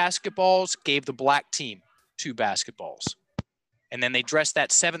 2 basketballs, gave the black team 2 basketballs. And then they dressed that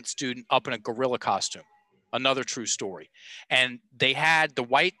 7th student up in a gorilla costume. Another true story. And they had the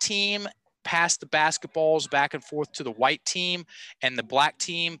white team pass the basketballs back and forth to the white team, and the black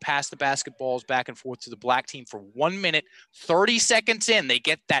team pass the basketballs back and forth to the black team for 1 minute. 30 seconds in, they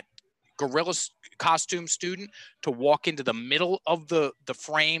get that gorilla costume student to walk into the middle of the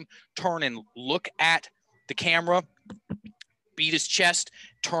frame, turn and look at the camera, beat his chest,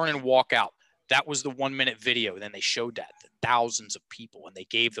 turn and walk out. That was the 1-minute video. Then they showed that to thousands of people, and they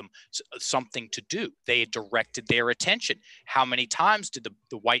gave them something to do. They had directed their attention. How many times did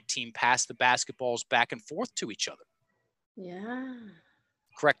the white team pass the basketballs back and forth to each other? Yeah.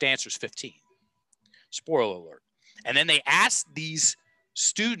 Correct answer is 15. Spoiler alert. And then they asked these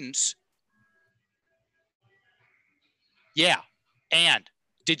students, yeah, and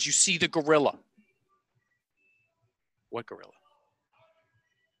did you see the gorilla? What gorilla?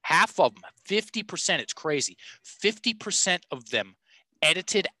 Half of them, 50%, it's crazy. 50% of them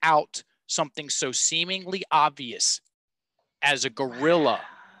edited out something so seemingly obvious as a gorilla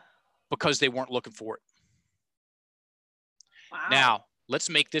because they weren't looking for it. Wow. Now, let's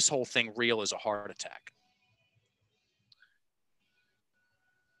make this whole thing real as a heart attack.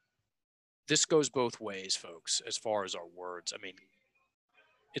 This goes both ways, folks, as far as our words. I mean,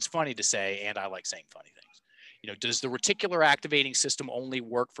 it's funny to say, and I like saying funny things. You know, does the reticular activating system only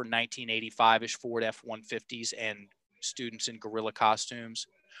work for 1985-ish Ford F-150s and students in gorilla costumes?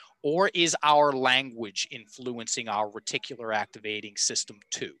 Or is our language influencing our reticular activating system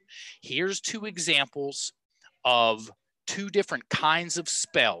too? Here's two examples of two different kinds of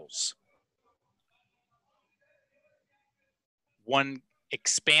spells. One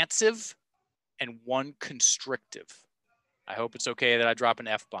expansive and one constrictive. I hope it's okay that I drop an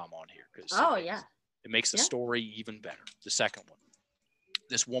F-bomb on here, because it makes the story even better. The second one.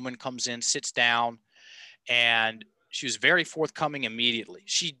 This woman comes in, sits down, and she was very forthcoming immediately.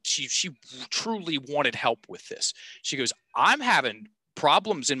 She truly wanted help with this. She goes, I'm having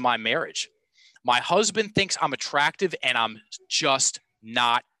problems in my marriage. My husband thinks I'm attractive and I'm just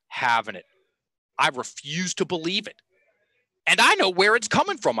not having it. I refuse to believe it. And I know where it's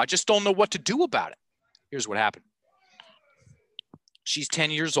coming from. I just don't know what to do about it. Here's what happened. She's 10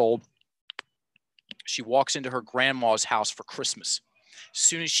 years old. She walks into her grandma's house for Christmas. As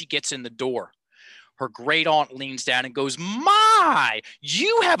soon as she gets in the door, her great aunt leans down and goes, "My,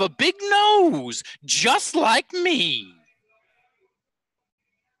 you have a big nose, just like me."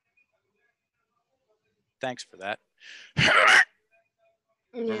 Thanks for that.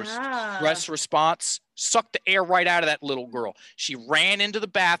 Yeah. Stress response sucked the air right out of that little girl. She ran into the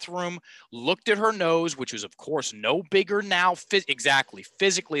bathroom, looked at her nose, which was, of course, no bigger now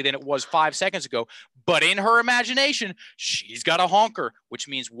physically than it was 5 seconds ago. But in her imagination, she's got a honker, which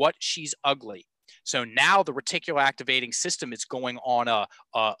means what? She's ugly. So now the reticular activating system is going on a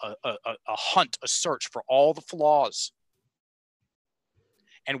hunt, a search for all the flaws.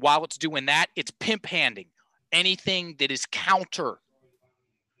 And while it's doing that, it's pimp handing anything that is counter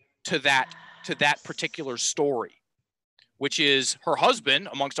to that particular story, which is her husband,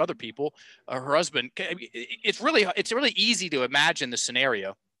 amongst other people. Her husband. It's really easy to imagine the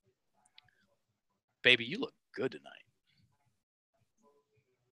scenario. Baby, you look good tonight.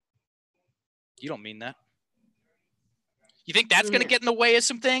 You don't mean that. You think that's going to get in the way of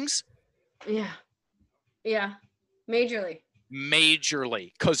some things? Yeah. Yeah. Majorly.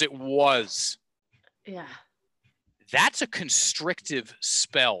 Because it was. Yeah. That's a constrictive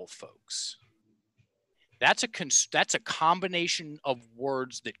spell, folks. That's a combination of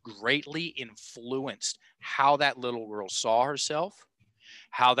words that greatly influenced how that little girl saw herself,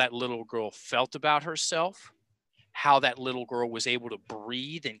 how that little girl felt about herself, how that little girl was able to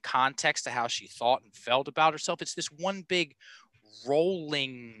breathe in context to how she thought and felt about herself. It's this one big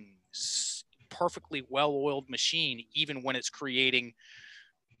rolling, perfectly well-oiled machine, even when it's creating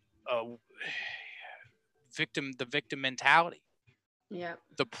the victim mentality. Yeah.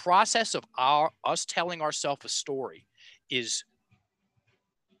 The process of us telling ourselves a story is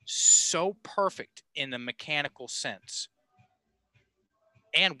so perfect in the mechanical sense.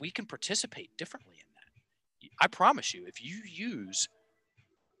 And we can participate differently in that. I promise you, if you use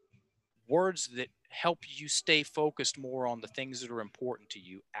words that help you stay focused more on the things that are important to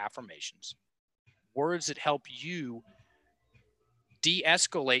you, affirmations, words that help you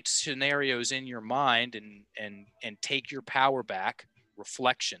de-escalate scenarios in your mind and take your power back,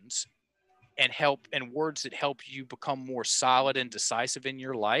 reflections, and words that help you become more solid and decisive in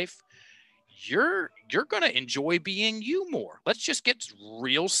your life, you're going to enjoy being you more. Let's just get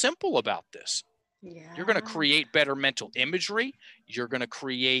real simple about this. Yeah. You're going to create better mental imagery. You're going to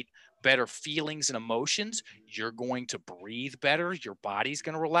create better feelings and emotions. You're going to breathe better. Your body's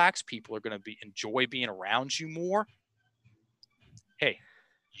going to relax. People are going to enjoy being around you more. Hey,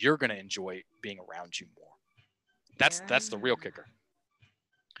 you're going to enjoy being around you more. That's the real kicker.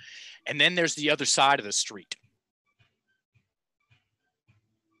 And then there's the other side of the street.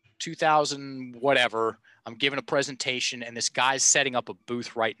 2000 whatever, I'm giving a presentation and this guy's setting up a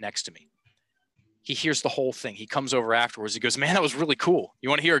booth right next to me. He hears the whole thing. He comes over afterwards. He goes, "Man, that was really cool. You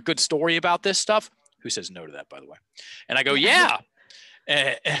want to hear a good story about this stuff?" Who says no to that, by the way? And I go, "Yeah.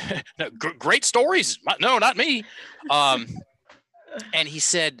 No, great stories." No, not me. And he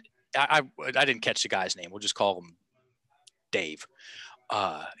said, I didn't catch the guy's name. We'll just call him Dave.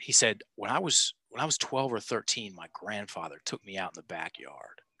 He said, when I was 12 or 13, my grandfather took me out in the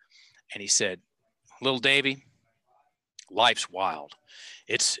backyard, and he said, little Davy, life's wild.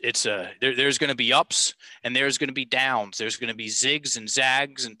 There's going to be ups and there's going to be downs. There's going to be zigs and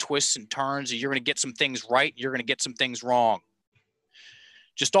zags and twists and turns. And you're going to get some things right. You're going to get some things wrong.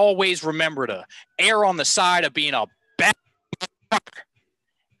 Just always remember to err on the side of being a bad.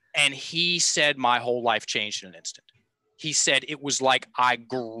 And he said, my whole life changed in an instant. He said, it was like I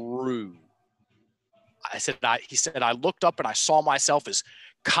grew. He said, I looked up and I saw myself as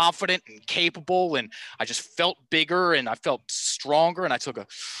confident and capable, and I just felt bigger and I felt stronger, and I took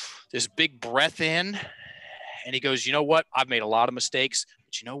this big breath in, and he goes, you know what? I've made a lot of mistakes,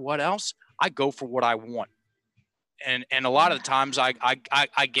 but you know what else? I go for what I want. And a lot of the times I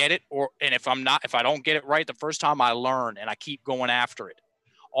get it, and if I don't get it right the first time, I learn and I keep going after it.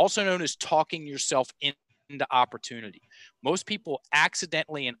 Also known as talking yourself into opportunity. Most people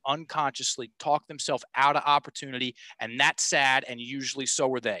accidentally and unconsciously talk themselves out of opportunity, and that's sad, and usually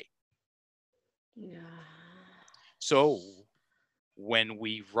so are they. Yeah. So when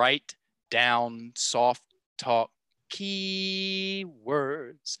we write down soft talk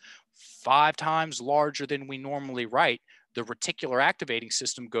keywords 5 times larger than we normally write, the reticular activating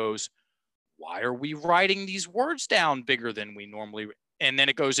system goes, why are we writing these words down bigger than we normally? And then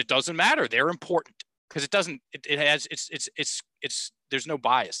it goes, it doesn't matter. They're important. Because there's no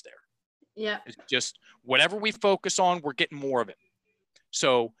bias there. Yeah. It's just whatever we focus on, we're getting more of it.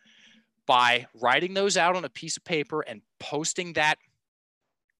 So by writing those out on a piece of paper and posting that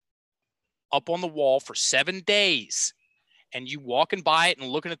up on the wall for 7 days, and you walking by it and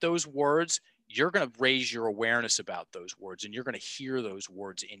looking at those words, you're going to raise your awareness about those words, and you're going to hear those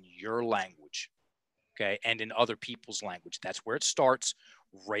words in your language, okay, and in other people's language. That's where it starts,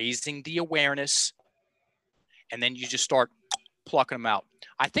 raising the awareness. And then you just start plucking them out.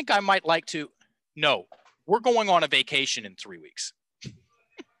 I think I might like to. No, we're going on a vacation in 3 weeks.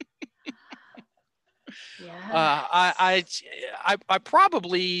 Yeah. I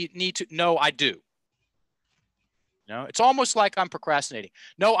probably need to. No, I do. No, it's almost like I'm procrastinating.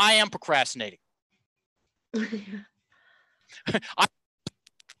 No, I am procrastinating.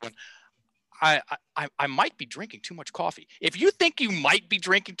 I might be drinking too much coffee. If you think you might be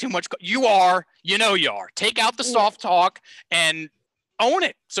drinking too much, you are. You know you are. Take out the soft talk and own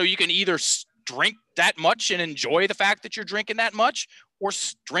it. So you can either drink that much and enjoy the fact that you're drinking that much, or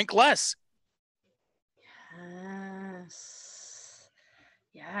drink less.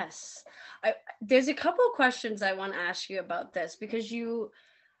 Yes. There's a couple of questions I want to ask you about this, because you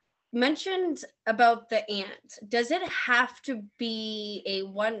mentioned about the ant. Does it have to be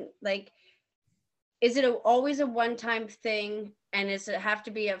is it always a one-time thing, and does it have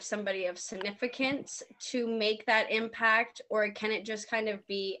to be of somebody of significance to make that impact, or can it just kind of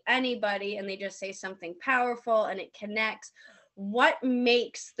be anybody and they just say something powerful and it connects? What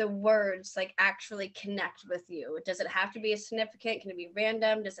makes the words actually connect with you? Does it have to be a significant? Can it be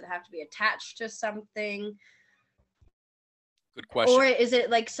random? Does it have to be attached to something? Good question. Or is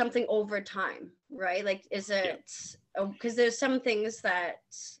it something over time, right? Is it, because there's some things that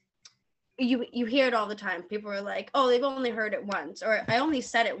you hear it all the time. People are like, oh, they've only heard it once, or I only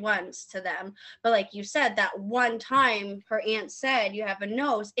said it once to them. But like you said, that one time her aunt said, you have a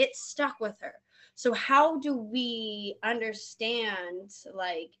nose, it stuck with her. So how do we understand,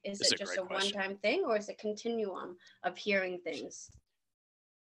 is it just a one-time thing, or is it a continuum of hearing things?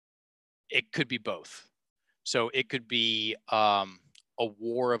 It could be both. So it could be a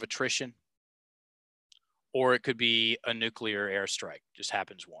war of attrition, or it could be a nuclear airstrike. Just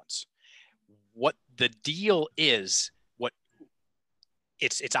happens once. What the deal is,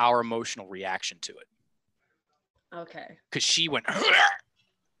 it's our emotional reaction to it. Okay. Because she went,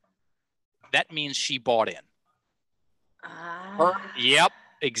 that means she bought in. Yep,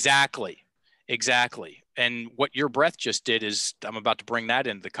 exactly. And what your breath just did is, I'm about to bring that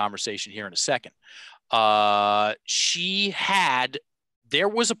into the conversation here in a second. There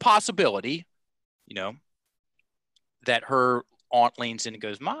was a possibility, that her aunt leans in and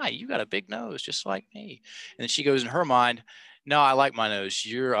goes, "My, you got a big nose just like me." And then she goes in her mind, "No, I like my nose.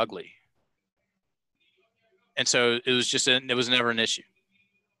 You're ugly." And so it was never an issue.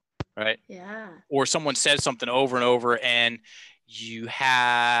 Right? Yeah. Or someone says something over and over, and you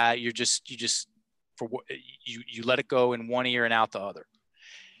let it go in one ear and out the other.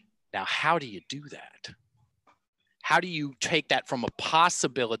 Now, how do you do that? How do you take that from a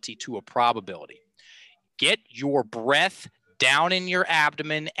possibility to a probability? Get your breath down in your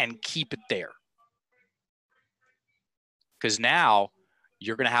abdomen and keep it there. Because now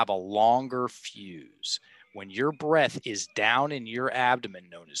you're going to have a longer fuse. When your breath is down in your abdomen,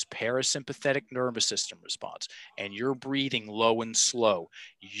 known as parasympathetic nervous system response, and you're breathing low and slow,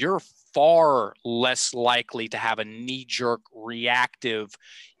 you're far less likely to have a knee-jerk reactive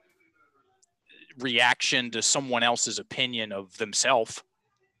reaction to someone else's opinion of themselves,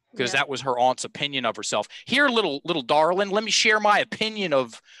 because that was her aunt's opinion of herself. Here, little darling, let me share my opinion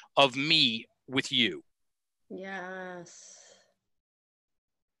of me with you. Yes.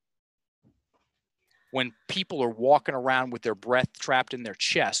 When people are walking around with their breath trapped in their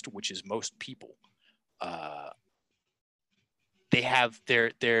chest, which is most people, they have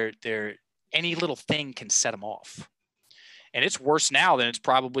their any little thing can set them off. And it's worse now than it's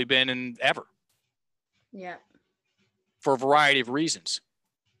probably been in ever. Yeah. For a variety of reasons.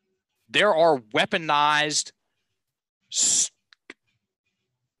 There are weaponized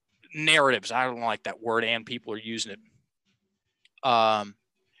narratives. I don't like that word, and people are using it.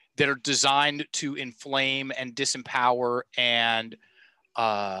 That are designed to inflame and disempower. And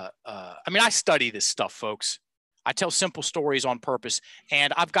I mean, I study this stuff, folks. I tell simple stories on purpose,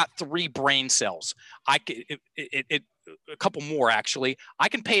 and I've got 3 brain cells. A couple more actually. I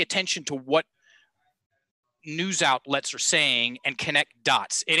can pay attention to what news outlets are saying and connect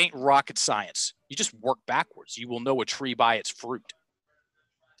dots. It ain't rocket science. You just work backwards. You will know a tree by its fruit.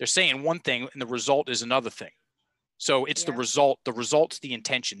 They're saying one thing, and the result is another thing. So it's the result. The result's the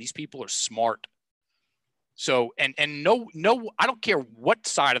intention. These people are smart. So and no, I don't care what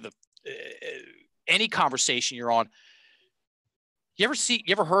side of the any conversation you're on. You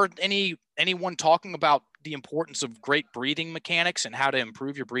ever heard anyone talking about the importance of great breathing mechanics and how to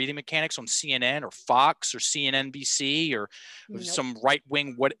improve your breathing mechanics on CNN or Fox or CNNBC or some right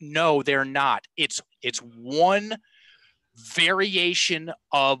wing? No, they're not. It's one variation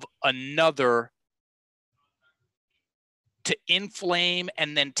of another to inflame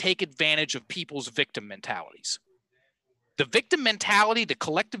and then take advantage of people's victim mentalities. The victim mentality, the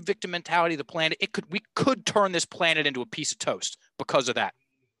collective victim mentality of the planet, we could turn this planet into a piece of toast because of that.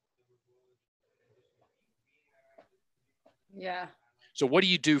 Yeah. So what do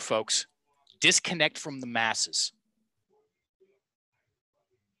you do, folks? Disconnect from the masses.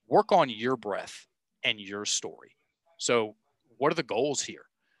 Work on your breath and your story. So what are the goals here?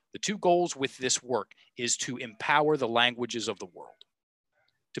 The 2 goals with this work is to empower the languages of the world,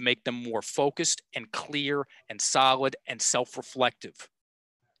 to make them more focused and clear and solid and self-reflective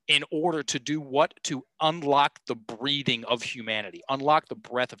in order to do what? To unlock the breathing of humanity, unlock the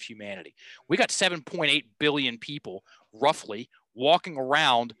breath of humanity. We got 7.8 billion people, roughly, walking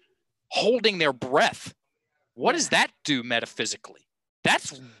around holding their breath. What does that do metaphysically?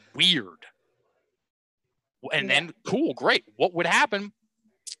 That's weird. And then, cool, great. What would happen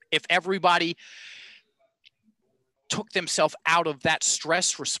if everybody took themselves out of that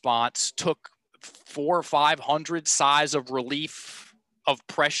stress response, took 400 or 500 sighs of relief of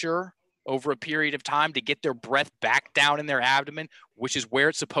pressure over a period of time to get their breath back down in their abdomen, which is where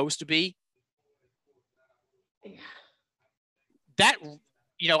it's supposed to be? That,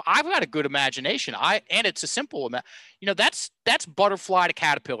 I've got a good imagination. And it's a simple, that's butterfly to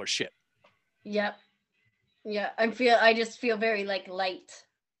caterpillar shit. Yep. Yeah. I just feel very light.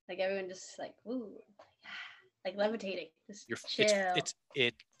 Like everyone just ooh, like levitating. Just chill.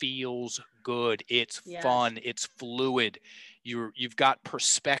 It feels good. It's fun. It's fluid. You've got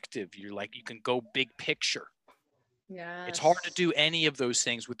perspective. You can go big picture. Yeah. It's hard to do any of those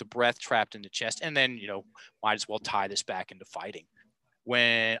things with the breath trapped in the chest. And then, might as well tie this back into fighting.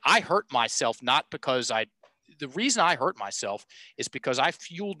 When I hurt myself, the reason I hurt myself is because I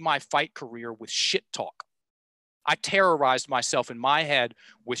fueled my fight career with shit talk. I terrorized myself in my head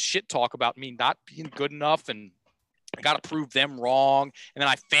with shit talk about me not being good enough and I got to prove them wrong. And then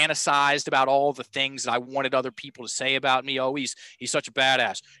I fantasized about all the things that I wanted other people to say about me. Oh, he's such a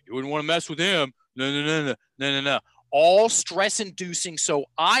badass. You wouldn't want to mess with him. No. All stress inducing. So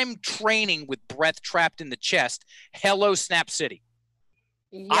I'm training with breath trapped in the chest. Hello, Snap City.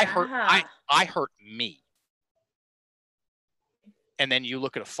 Yeah. I hurt me. And then you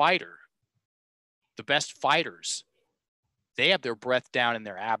look at a fighter. The best fighters, they have their breath down in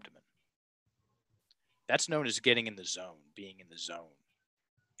their abdomen. That's known as getting in the zone, being in the zone.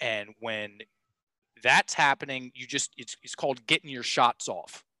 And when that's happening, it's called getting your shots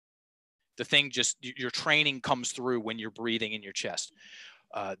off. The thing your training comes through when you're breathing in your chest.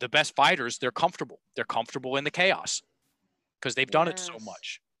 The best fighters, they're comfortable. They're comfortable in the chaos because they've done it so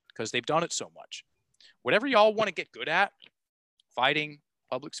much. Whatever y'all want to get good at, fighting,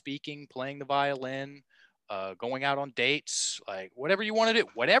 public speaking, playing the violin, going out on dates, whatever you want to do,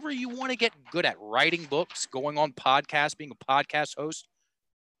 whatever you want to get good at, writing books, going on podcasts, being a podcast host,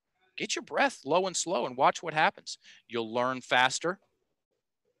 Get your breath low and slow and watch what happens. You'll learn faster.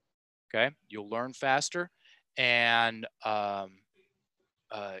 Okay. You'll learn faster, and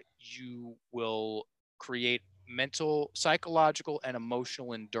you will create mental, psychological, and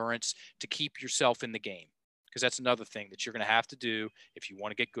emotional endurance to keep yourself in the game. Because that's another thing that you're going to have to do if you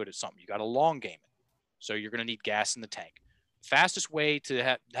want to get good at something. You got to long game it. So you're going to need gas in the tank. The fastest way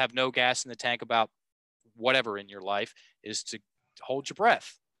to have no gas in the tank about whatever in your life is to hold your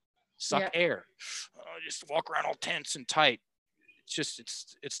breath, suck air, just walk around all tense and tight. It's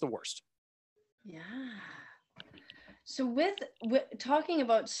just, it's the worst. Yeah. So with talking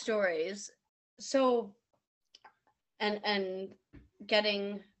about stories, so and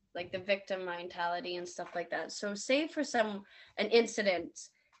getting like the victim mentality and stuff like that. So say for an incident,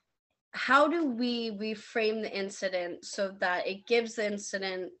 how do we reframe the incident so that it gives the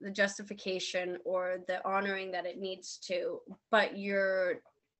incident the justification or the honoring that it needs to, but you're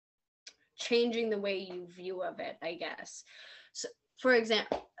changing the way you view of it, I guess. So for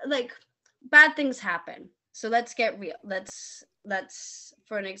example, like bad things happen. So let's get real. Let's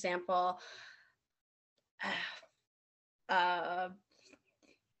for an example, I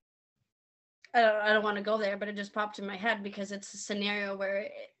don't want to go there, but it just popped in my head because it's a scenario where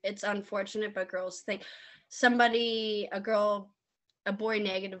it's unfortunate, but girls think a boy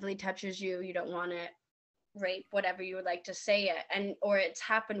negatively touches you, you don't want to rape, whatever you would like to say it, and or it's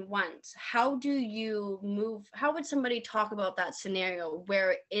happened once. How would somebody talk about that scenario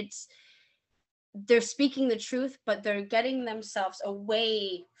where they're speaking the truth, but they're getting themselves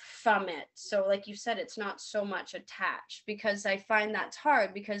away from it? So like you said, it's not so much attached, because I find that's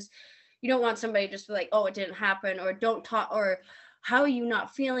hard, because you don't want somebody just to be like, oh, it didn't happen, or don't talk, or how are you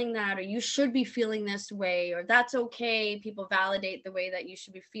not feeling that, or you should be feeling this way, or that's okay. People validate the way that you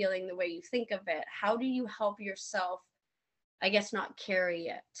should be feeling, the way you think of it. How do you help yourself, I guess, not carry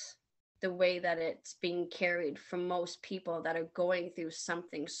it the way that it's being carried from most people that are going through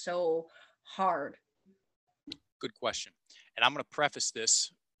something so hard? Good question. And I'm going to preface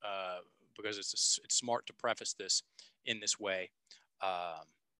this because it's smart to preface this in this way.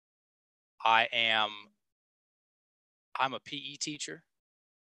 I'm a PE teacher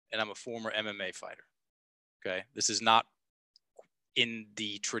and I'm a former MMA fighter. Okay. This is not in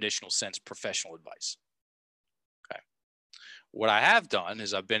the traditional sense professional advice. Okay. What I have done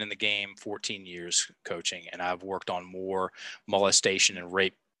is I've been in the game 14 years coaching, and I've worked on more molestation and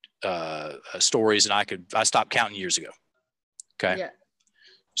rape stories than I stopped counting years ago. Okay. Yeah.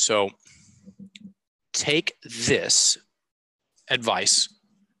 So take this advice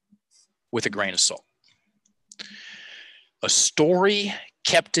with a grain of salt. A story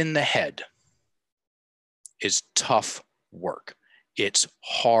kept in the head is tough work. It's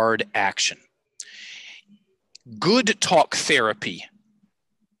hard action. Good talk therapy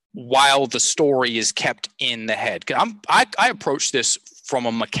while the story is kept in the head. I approach this from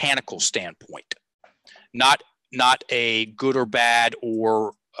a mechanical standpoint, not a good or bad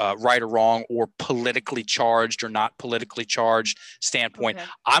or right or wrong or politically charged or not politically charged standpoint. Okay.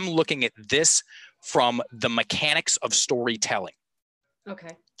 I'm looking at this from the mechanics of storytelling.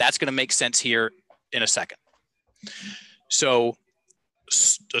 Okay. That's going to make sense here in a second. So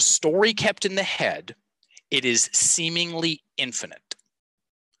a story kept in the head, it is seemingly infinite.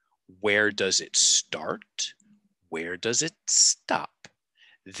 Where does it start? Where does it stop?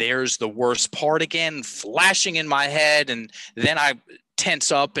 There's the worst part again, flashing in my head, and then I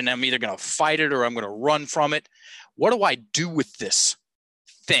tense up and I'm either going to fight it or I'm going to run from it. What do I do with this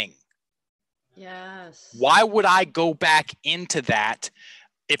thing? Yes. Why would I go back into that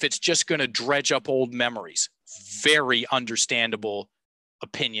if it's just going to dredge up old memories? Very understandable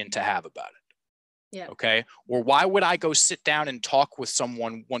opinion to have about it. Yeah. Okay. Or why would I go sit down and talk with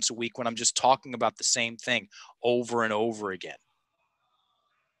someone once a week when I'm just talking about the same thing over and over again?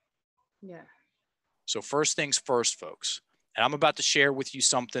 Yeah. So first things first, folks, and I'm about to share with you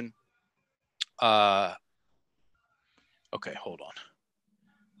something. Okay, hold on.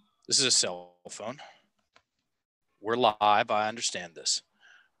 This is a cell phone. We're live. I understand this.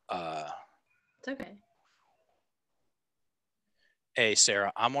 It's okay. Hey,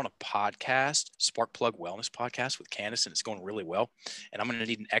 Sarah, I'm on a podcast, Spark Plug Wellness Podcast with Candace, and it's going really well. And I'm going to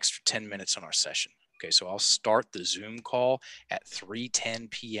need an extra 10 minutes on our session. Okay, so I'll start the Zoom call at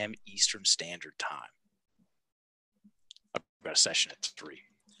 3:10 p.m. Eastern Standard Time. I've got a session at 3.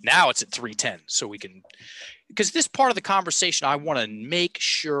 Now it's at 3:10, so we can, because this part of the conversation, I want to make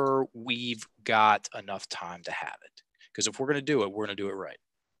sure we've got enough time to have it. Because if we're going to do it, we're going to do it right.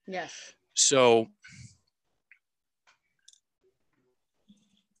 Yes. So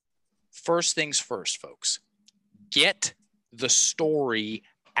first things first, folks, get the story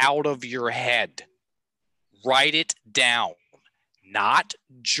out of your head. Write it down. Not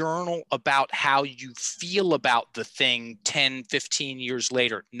journal about how you feel about the thing 10, 15 years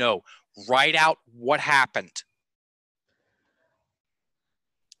later. No, write out what happened.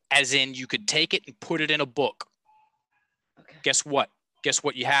 As in, you could take it and put it in a book. Okay. Guess what? Guess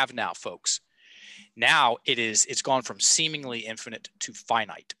what you have now, folks? Now it's gone from seemingly infinite to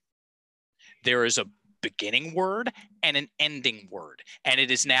finite. There is a beginning word and an ending word. And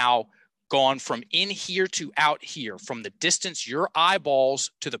it is now gone from in here to out here, from the distance your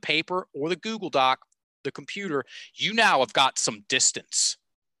eyeballs to the paper or the Google Doc, the computer. You now have got some distance.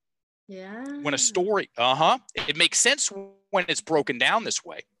 Yeah. When a story, it makes sense when it's broken down this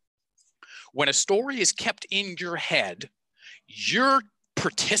way. When a story is kept in your head, you're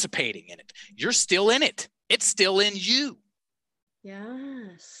participating in it. You're still in it. It's still in you.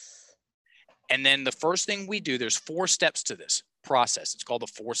 Yes. And then the first thing we do, there's 4 steps to this process. It's called the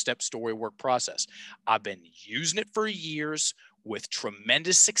 4-step story work process. I've been using it for years with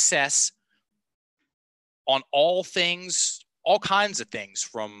tremendous success on all things, all kinds of things,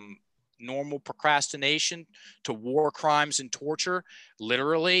 from normal procrastination to war crimes and torture,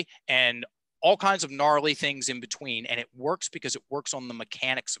 literally, and all kinds of gnarly things in between. And it works because it works on the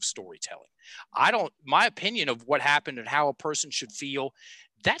mechanics of storytelling. My opinion of what happened and how a person should feel,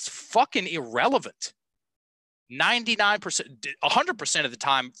 that's fucking irrelevant. 99%, 100% of the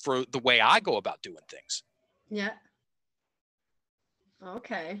time for the way I go about doing things. Yeah.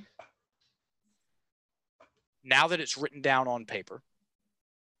 Okay. Now that it's written down on paper,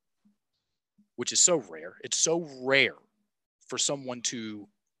 which is so rare, it's so rare for someone to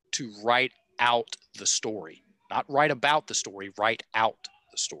write out the story, not write about the story, write out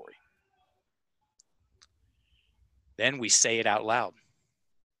the story. Then we say it out loud.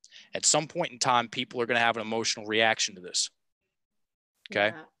 At some point in time, people are going to have an emotional reaction to this.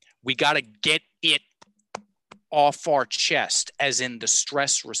 Okay. Yeah. We got to get it off our chest, as in the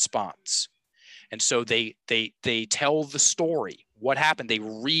stress response. And so they tell the story, what happened. They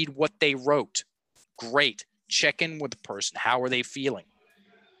read what they wrote. Great. Check in with the person. How are they feeling?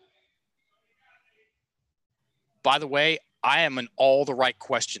 By the way, I am an all the right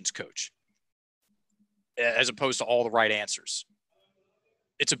questions coach, as opposed to all the right answers.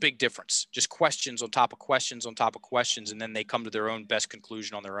 It's a big difference. Just questions on top of questions on top of questions, and then they come to their own best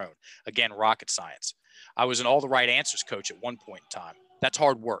conclusion on their own. Again, rocket science. I was an all the right answers coach at one point in time. That's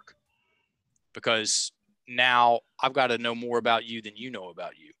hard work, because now I've got to know more about you than you know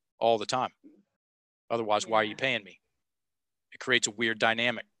about you all the time. Otherwise, why are you paying me? It creates a weird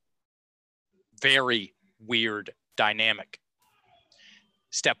dynamic. Very weird dynamic.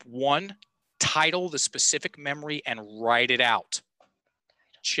 Step 1, title the specific memory and write it out.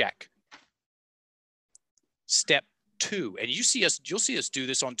 Check. Step 2, and you'll see us do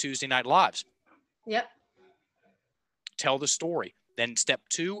this on Tuesday Night Lives. Yep. Tell the story. Then step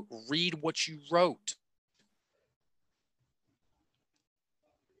 2, read what you wrote.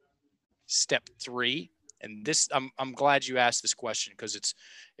 Step 3, and this, I'm glad you asked this question, because it's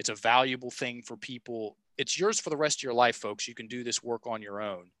a valuable thing for people. It's yours for the rest of your life, folks. You can do this work on your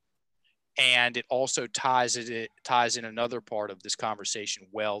own. And it also ties in another part of this conversation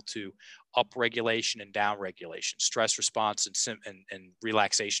well to upregulation and downregulation, stress response and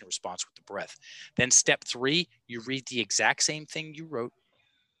relaxation response with the breath. Then step 3, you read the exact same thing you wrote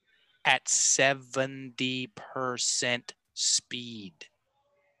at 70% speed.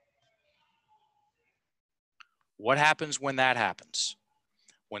 What happens when that happens?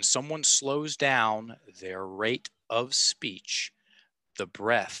 When someone slows down their rate of speech, the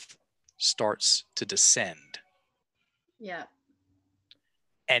breath starts to descend. Yeah.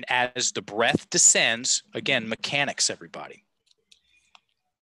 And as the breath descends, again, mechanics, everybody.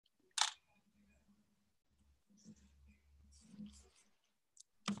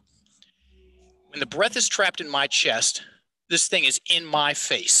 When the breath is trapped in my chest, this thing is in my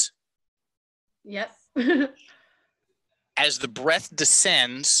face. Yep. As the breath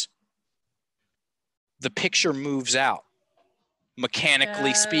descends, the picture moves out,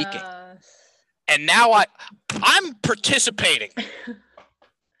 mechanically speaking. And now I'm participating.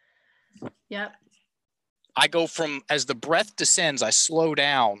 Yep. I go from, as the breath descends, I slow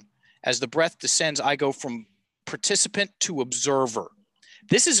down. As the breath descends, I go from participant to observer.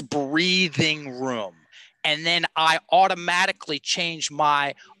 This is breathing room. And then I automatically change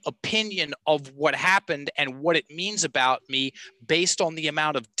my opinion of what happened and what it means about me based on the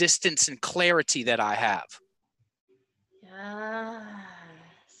amount of distance and clarity that I have. Yes.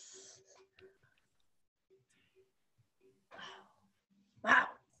 Wow.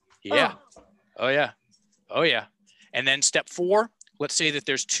 Yeah. Oh, yeah. Oh, yeah. And then step 4, let's say that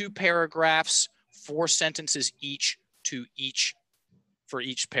there's 2 paragraphs, 4 sentences for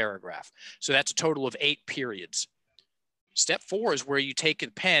each paragraph. So that's a total of 8 periods. Step 4 is where you take a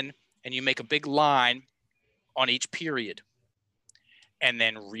pen and you make a big line on each period, and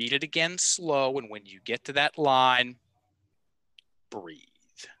then read it again slow. And when you get to that line, breathe.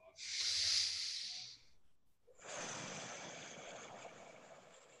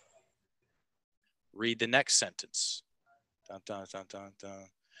 Read the next sentence. Dun, dun, dun, dun, dun,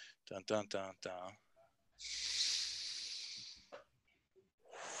 dun, dun, dun, dun.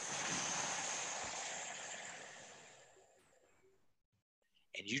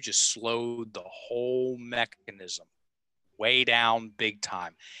 And you just slowed the whole mechanism way down big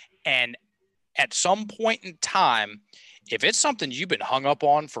time. And at some point in time, if it's something you've been hung up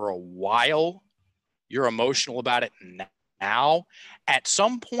on for a while, you're emotional about it now, at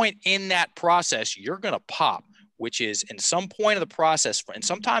some point in that process, you're going to pop, which is in some point of the process. And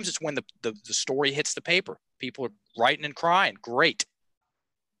sometimes it's when the story hits the paper. People are writing and crying. Great.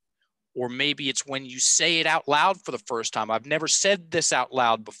 Or maybe it's when you say it out loud for the first time. I've never said this out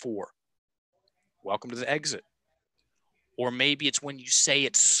loud before. Welcome to the exit. Or maybe it's when you say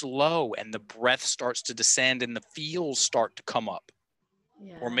it slow and the breath starts to descend and the feels start to come up.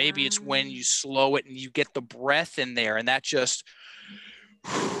 Yeah. Or maybe it's when you slow it and you get the breath in there and that just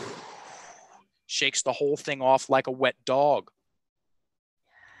shakes the whole thing off like a wet dog.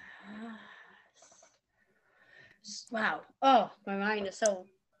 Wow. Oh, my mind is so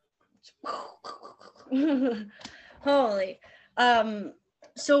holy.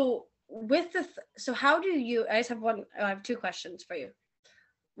 So with so how do you, I have 2 questions for you.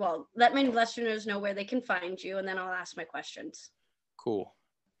 Well, let my listeners know where they can find you and then I'll ask my questions. Cool.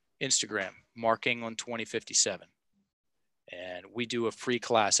 Instagram, Marking on 2057. And we do a free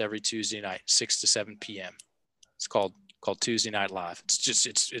class every Tuesday night, 6 to 7 p.m. It's called Tuesday Night Live.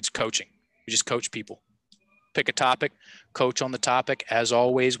 It's coaching. We just coach people. Pick a topic, coach on the topic. As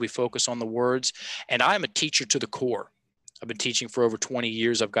always, we focus on the words. And I'm a teacher to the core. I've been teaching for over 20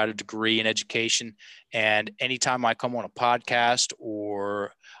 years. I've got a degree in education. And anytime I come on a podcast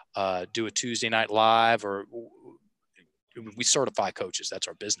or do a Tuesday Night Live, or we certify coaches, that's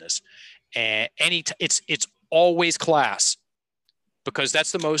our business. And it's always class, because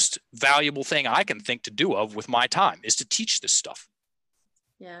that's the most valuable thing I can think to do with my time, is to teach this stuff.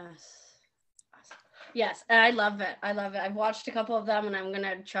 Yes. Yes, and I love it. I've watched a couple of them and I'm going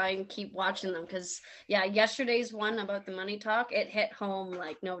to try and keep watching them because, yeah, yesterday's one about the money talk, it hit home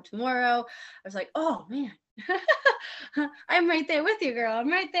like no tomorrow. I was like, oh, man, I'm right there with you, girl. I'm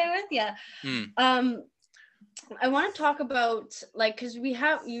right there with you. I want to talk about, like, because we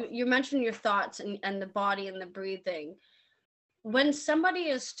have, you mentioned your thoughts and the body and the breathing. When somebody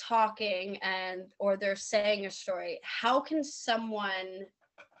is talking or they're saying a story, how can someone,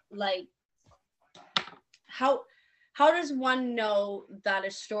 like, how does one know that a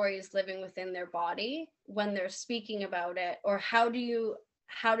story is living within their body when they're speaking about it? Or how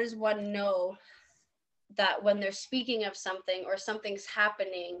does one know that when they're speaking of something or something's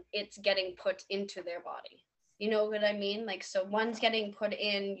happening, it's getting put into their body? You know what I mean? Like, so one's getting put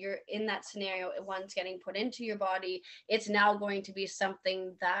in, you're in that scenario, one's getting put into your body. It's now going to be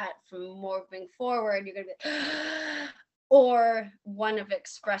something that from moving forward, you're going to be, or one of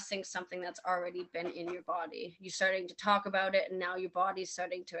expressing something that's already been in your body. You're starting to talk about it and now your body's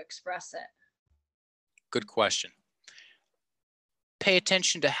starting to express it. Good question. Pay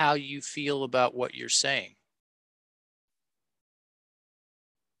attention to how you feel about what you're saying.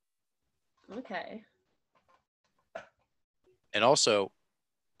 Okay. And also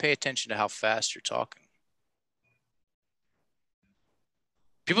pay attention to how fast you're talking.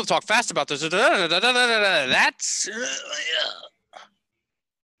 People talk fast about this. That's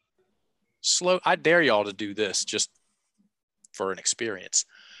slow. I dare y'all to do this just for an experience.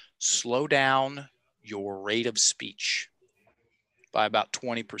 Slow down your rate of speech by about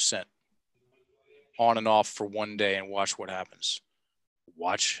 20% on and off for one day and watch what happens.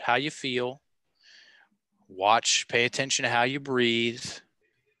 Watch how you feel. Pay attention to how you breathe.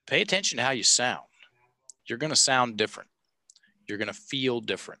 Pay attention to how you sound. You're going to sound different. You're going to feel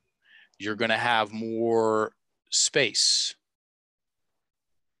different. You're going to have more space.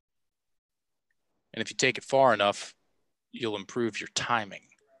 And if you take it far enough, you'll improve your timing.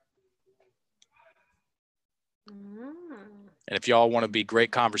 And if y'all want to be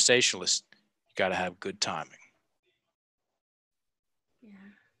great conversationalists, you got to have good timing. Yeah.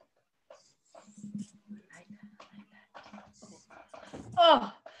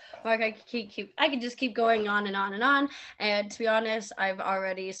 Oh, Mark, I can just keep going on and on and on. And to be honest, I've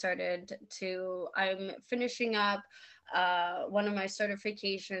already I'm finishing up one of my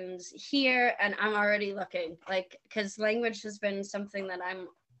certifications here, and I'm already looking, like, because language has been something that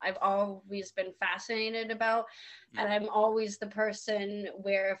I've always been fascinated about. And I'm always the person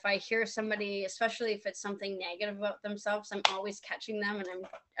where if I hear somebody, especially if it's something negative about themselves, I'm always catching them and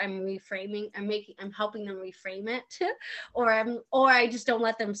I'm reframing, I'm helping them reframe it. or I just don't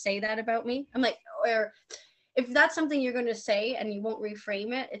let them say that about me. I'm like, or if that's something you're going to say and you won't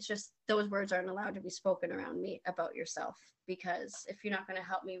reframe it, it's just those words aren't allowed to be spoken around me about yourself. Because if you're not going to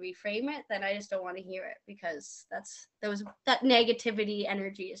help me reframe it, then I just don't want to hear it, because that negativity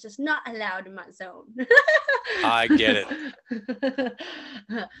energy is just not allowed in my zone. I get it.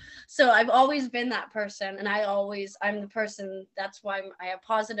 So I've always been that person, and I'm the person. That's why I have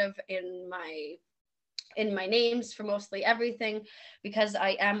positive in my names for mostly everything, because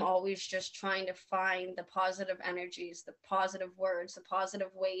I am always just trying to find the positive energies, the positive words, the positive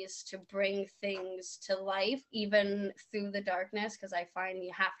ways to bring things to life, even through the darkness, because I find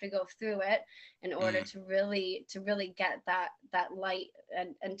you have to go through it in order to really get that light,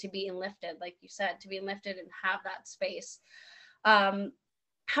 and to be lifted, like you said, to be lifted and have that space.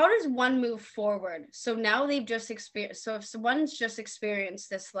 How does one move forward? So now they've just experienced, so if someone's just experienced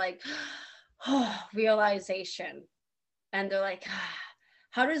this, like, realization, and they're like,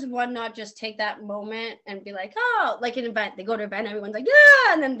 how does one not just take that moment and be like, oh, like an event, they go to an event, everyone's like,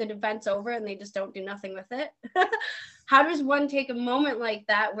 yeah, and then the event's over and they just don't do nothing with it. How does one take a moment like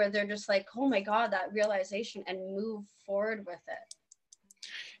that where they're just like, oh my God, that realization, and move forward with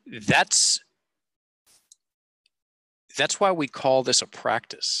it? That's why we call this a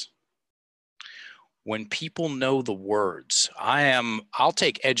practice. When people know the words, I'll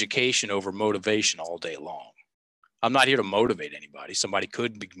take education over motivation all day long. I'm not here to motivate anybody. Somebody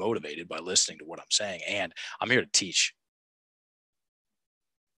could be motivated by listening to what I'm saying, and I'm here to teach.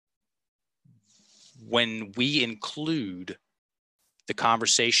 When we include the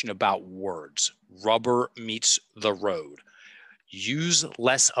conversation about words, rubber meets the road. Use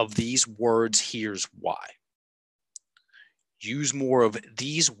less of these words, here's why. Use more of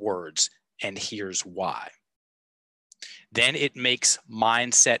these words, and here's why. Then it makes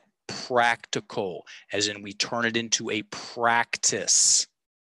mindset practical, as in we turn it into a practice.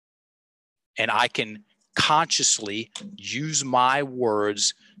 And I can consciously use my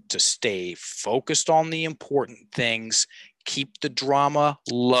words to stay focused on the important things, keep the drama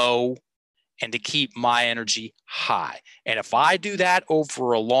low, and to keep my energy high. And if I do that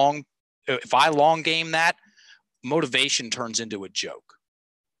if I long game that, motivation turns into a joke.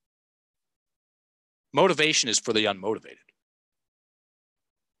 Motivation is for the unmotivated.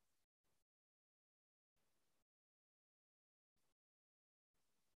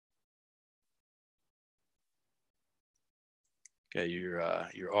 Okay,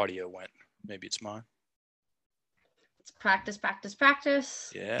 your audio went. Maybe it's mine. It's practice, practice,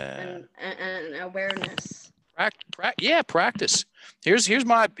 practice. Yeah. And awareness. Practice. Here's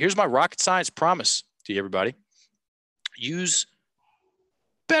my rocket science promise to you, everybody. Use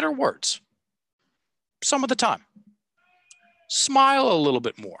better words some of the time. Smile a little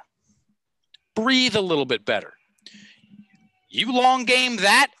bit more. Breathe a little bit better. You long game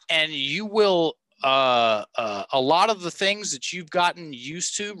that, and you will a lot of the things that you've gotten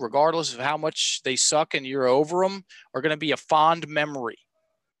used to, regardless of how much they suck and you're over them, are going to be a fond memory.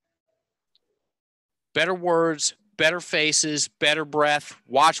 Better words, better faces, better breath.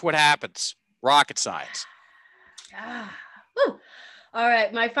 Watch what happens. Rocket science. All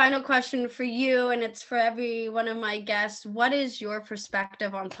right, my final question for you, and it's for every one of my guests. What is your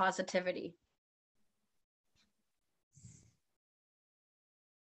perspective on positivity?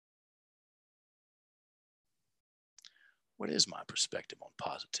 What is my perspective on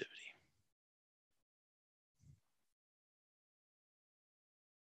positivity?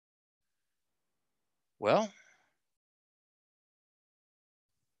 Well,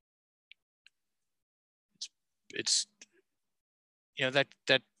 it's that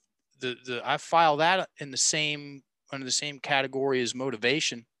I file that in the same under the same category as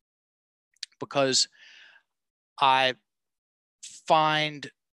motivation, because I find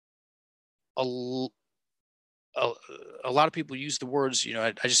a lot of people use the words,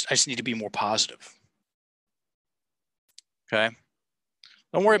 I just need to be more positive. Okay.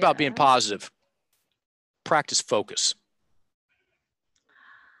 Don't worry about being positive. Practice focus.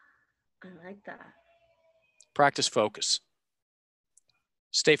 I like that. Practice focus.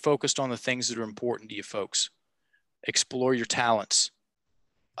 Stay focused on the things that are important to you, folks. Explore your talents.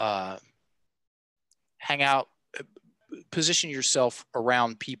 Hang out. Position yourself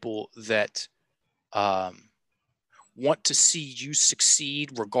around people that want to see you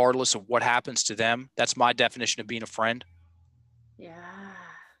succeed regardless of what happens to them. That's my definition of being a friend. Yeah.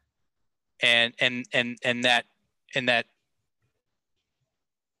 And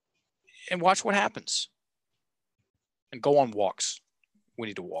watch what happens. And go on walks. We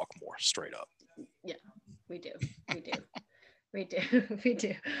need to walk more, straight up. Yeah, we do. We do.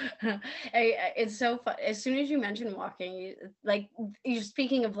 It's so fun. As soon as you mention walking, you're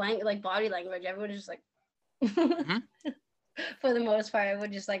speaking of like body language, everyone is just like, mm-hmm. For the most part, I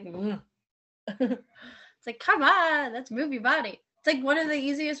would just like, it's like, come on, let's move your body. It's like one of the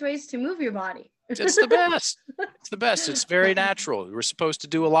easiest ways to move your body. It's the best. It's the best. It's very natural. We're supposed to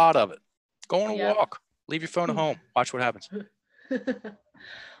do a lot of it. Go on a walk. Leave your phone at home. Watch what happens.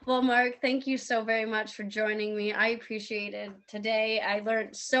 Well, Mark, thank you so very much for joining me. I appreciate it today. I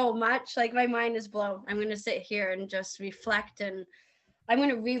learned so much. Like, my mind is blown. I'm going to sit here and just reflect, and I'm going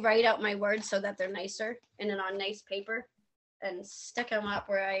to rewrite out my words so that they're nicer and on nice paper and stick them up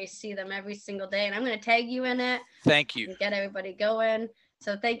where I see them every single day. And I'm going to tag you in it. Thank you. And get everybody going.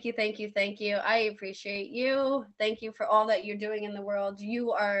 So thank you. I appreciate you. Thank you for all that you're doing in the world.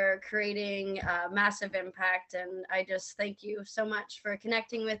 You are creating a massive impact. And I just thank you so much for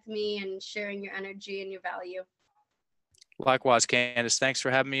connecting with me and sharing your energy and your value. Likewise, Candace. Thanks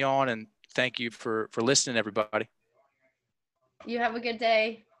for having me on. And thank you for listening, everybody. You have a good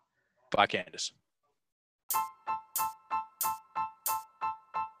day. Bye, Candace.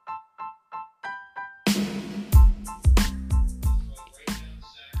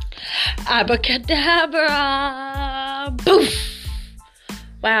 Abracadabra! Boof!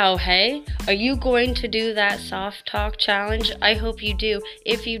 Wow, hey, are you going to do that soft talk challenge? I hope you do.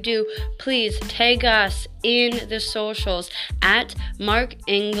 If you do, please tag us in the socials at Mark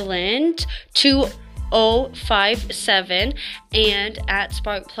England 2057 and at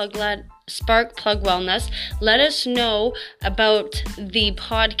Spark Plug Wellness. Let us know about the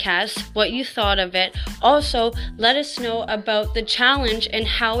podcast, what you thought of it. Also, let us know about the challenge and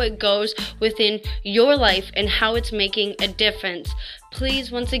how it goes within your life and how it's making a difference.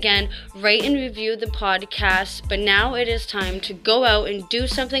 Please, once again, rate and review the podcast. But now it is time to go out and do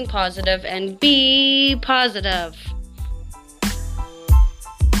something positive and be positive.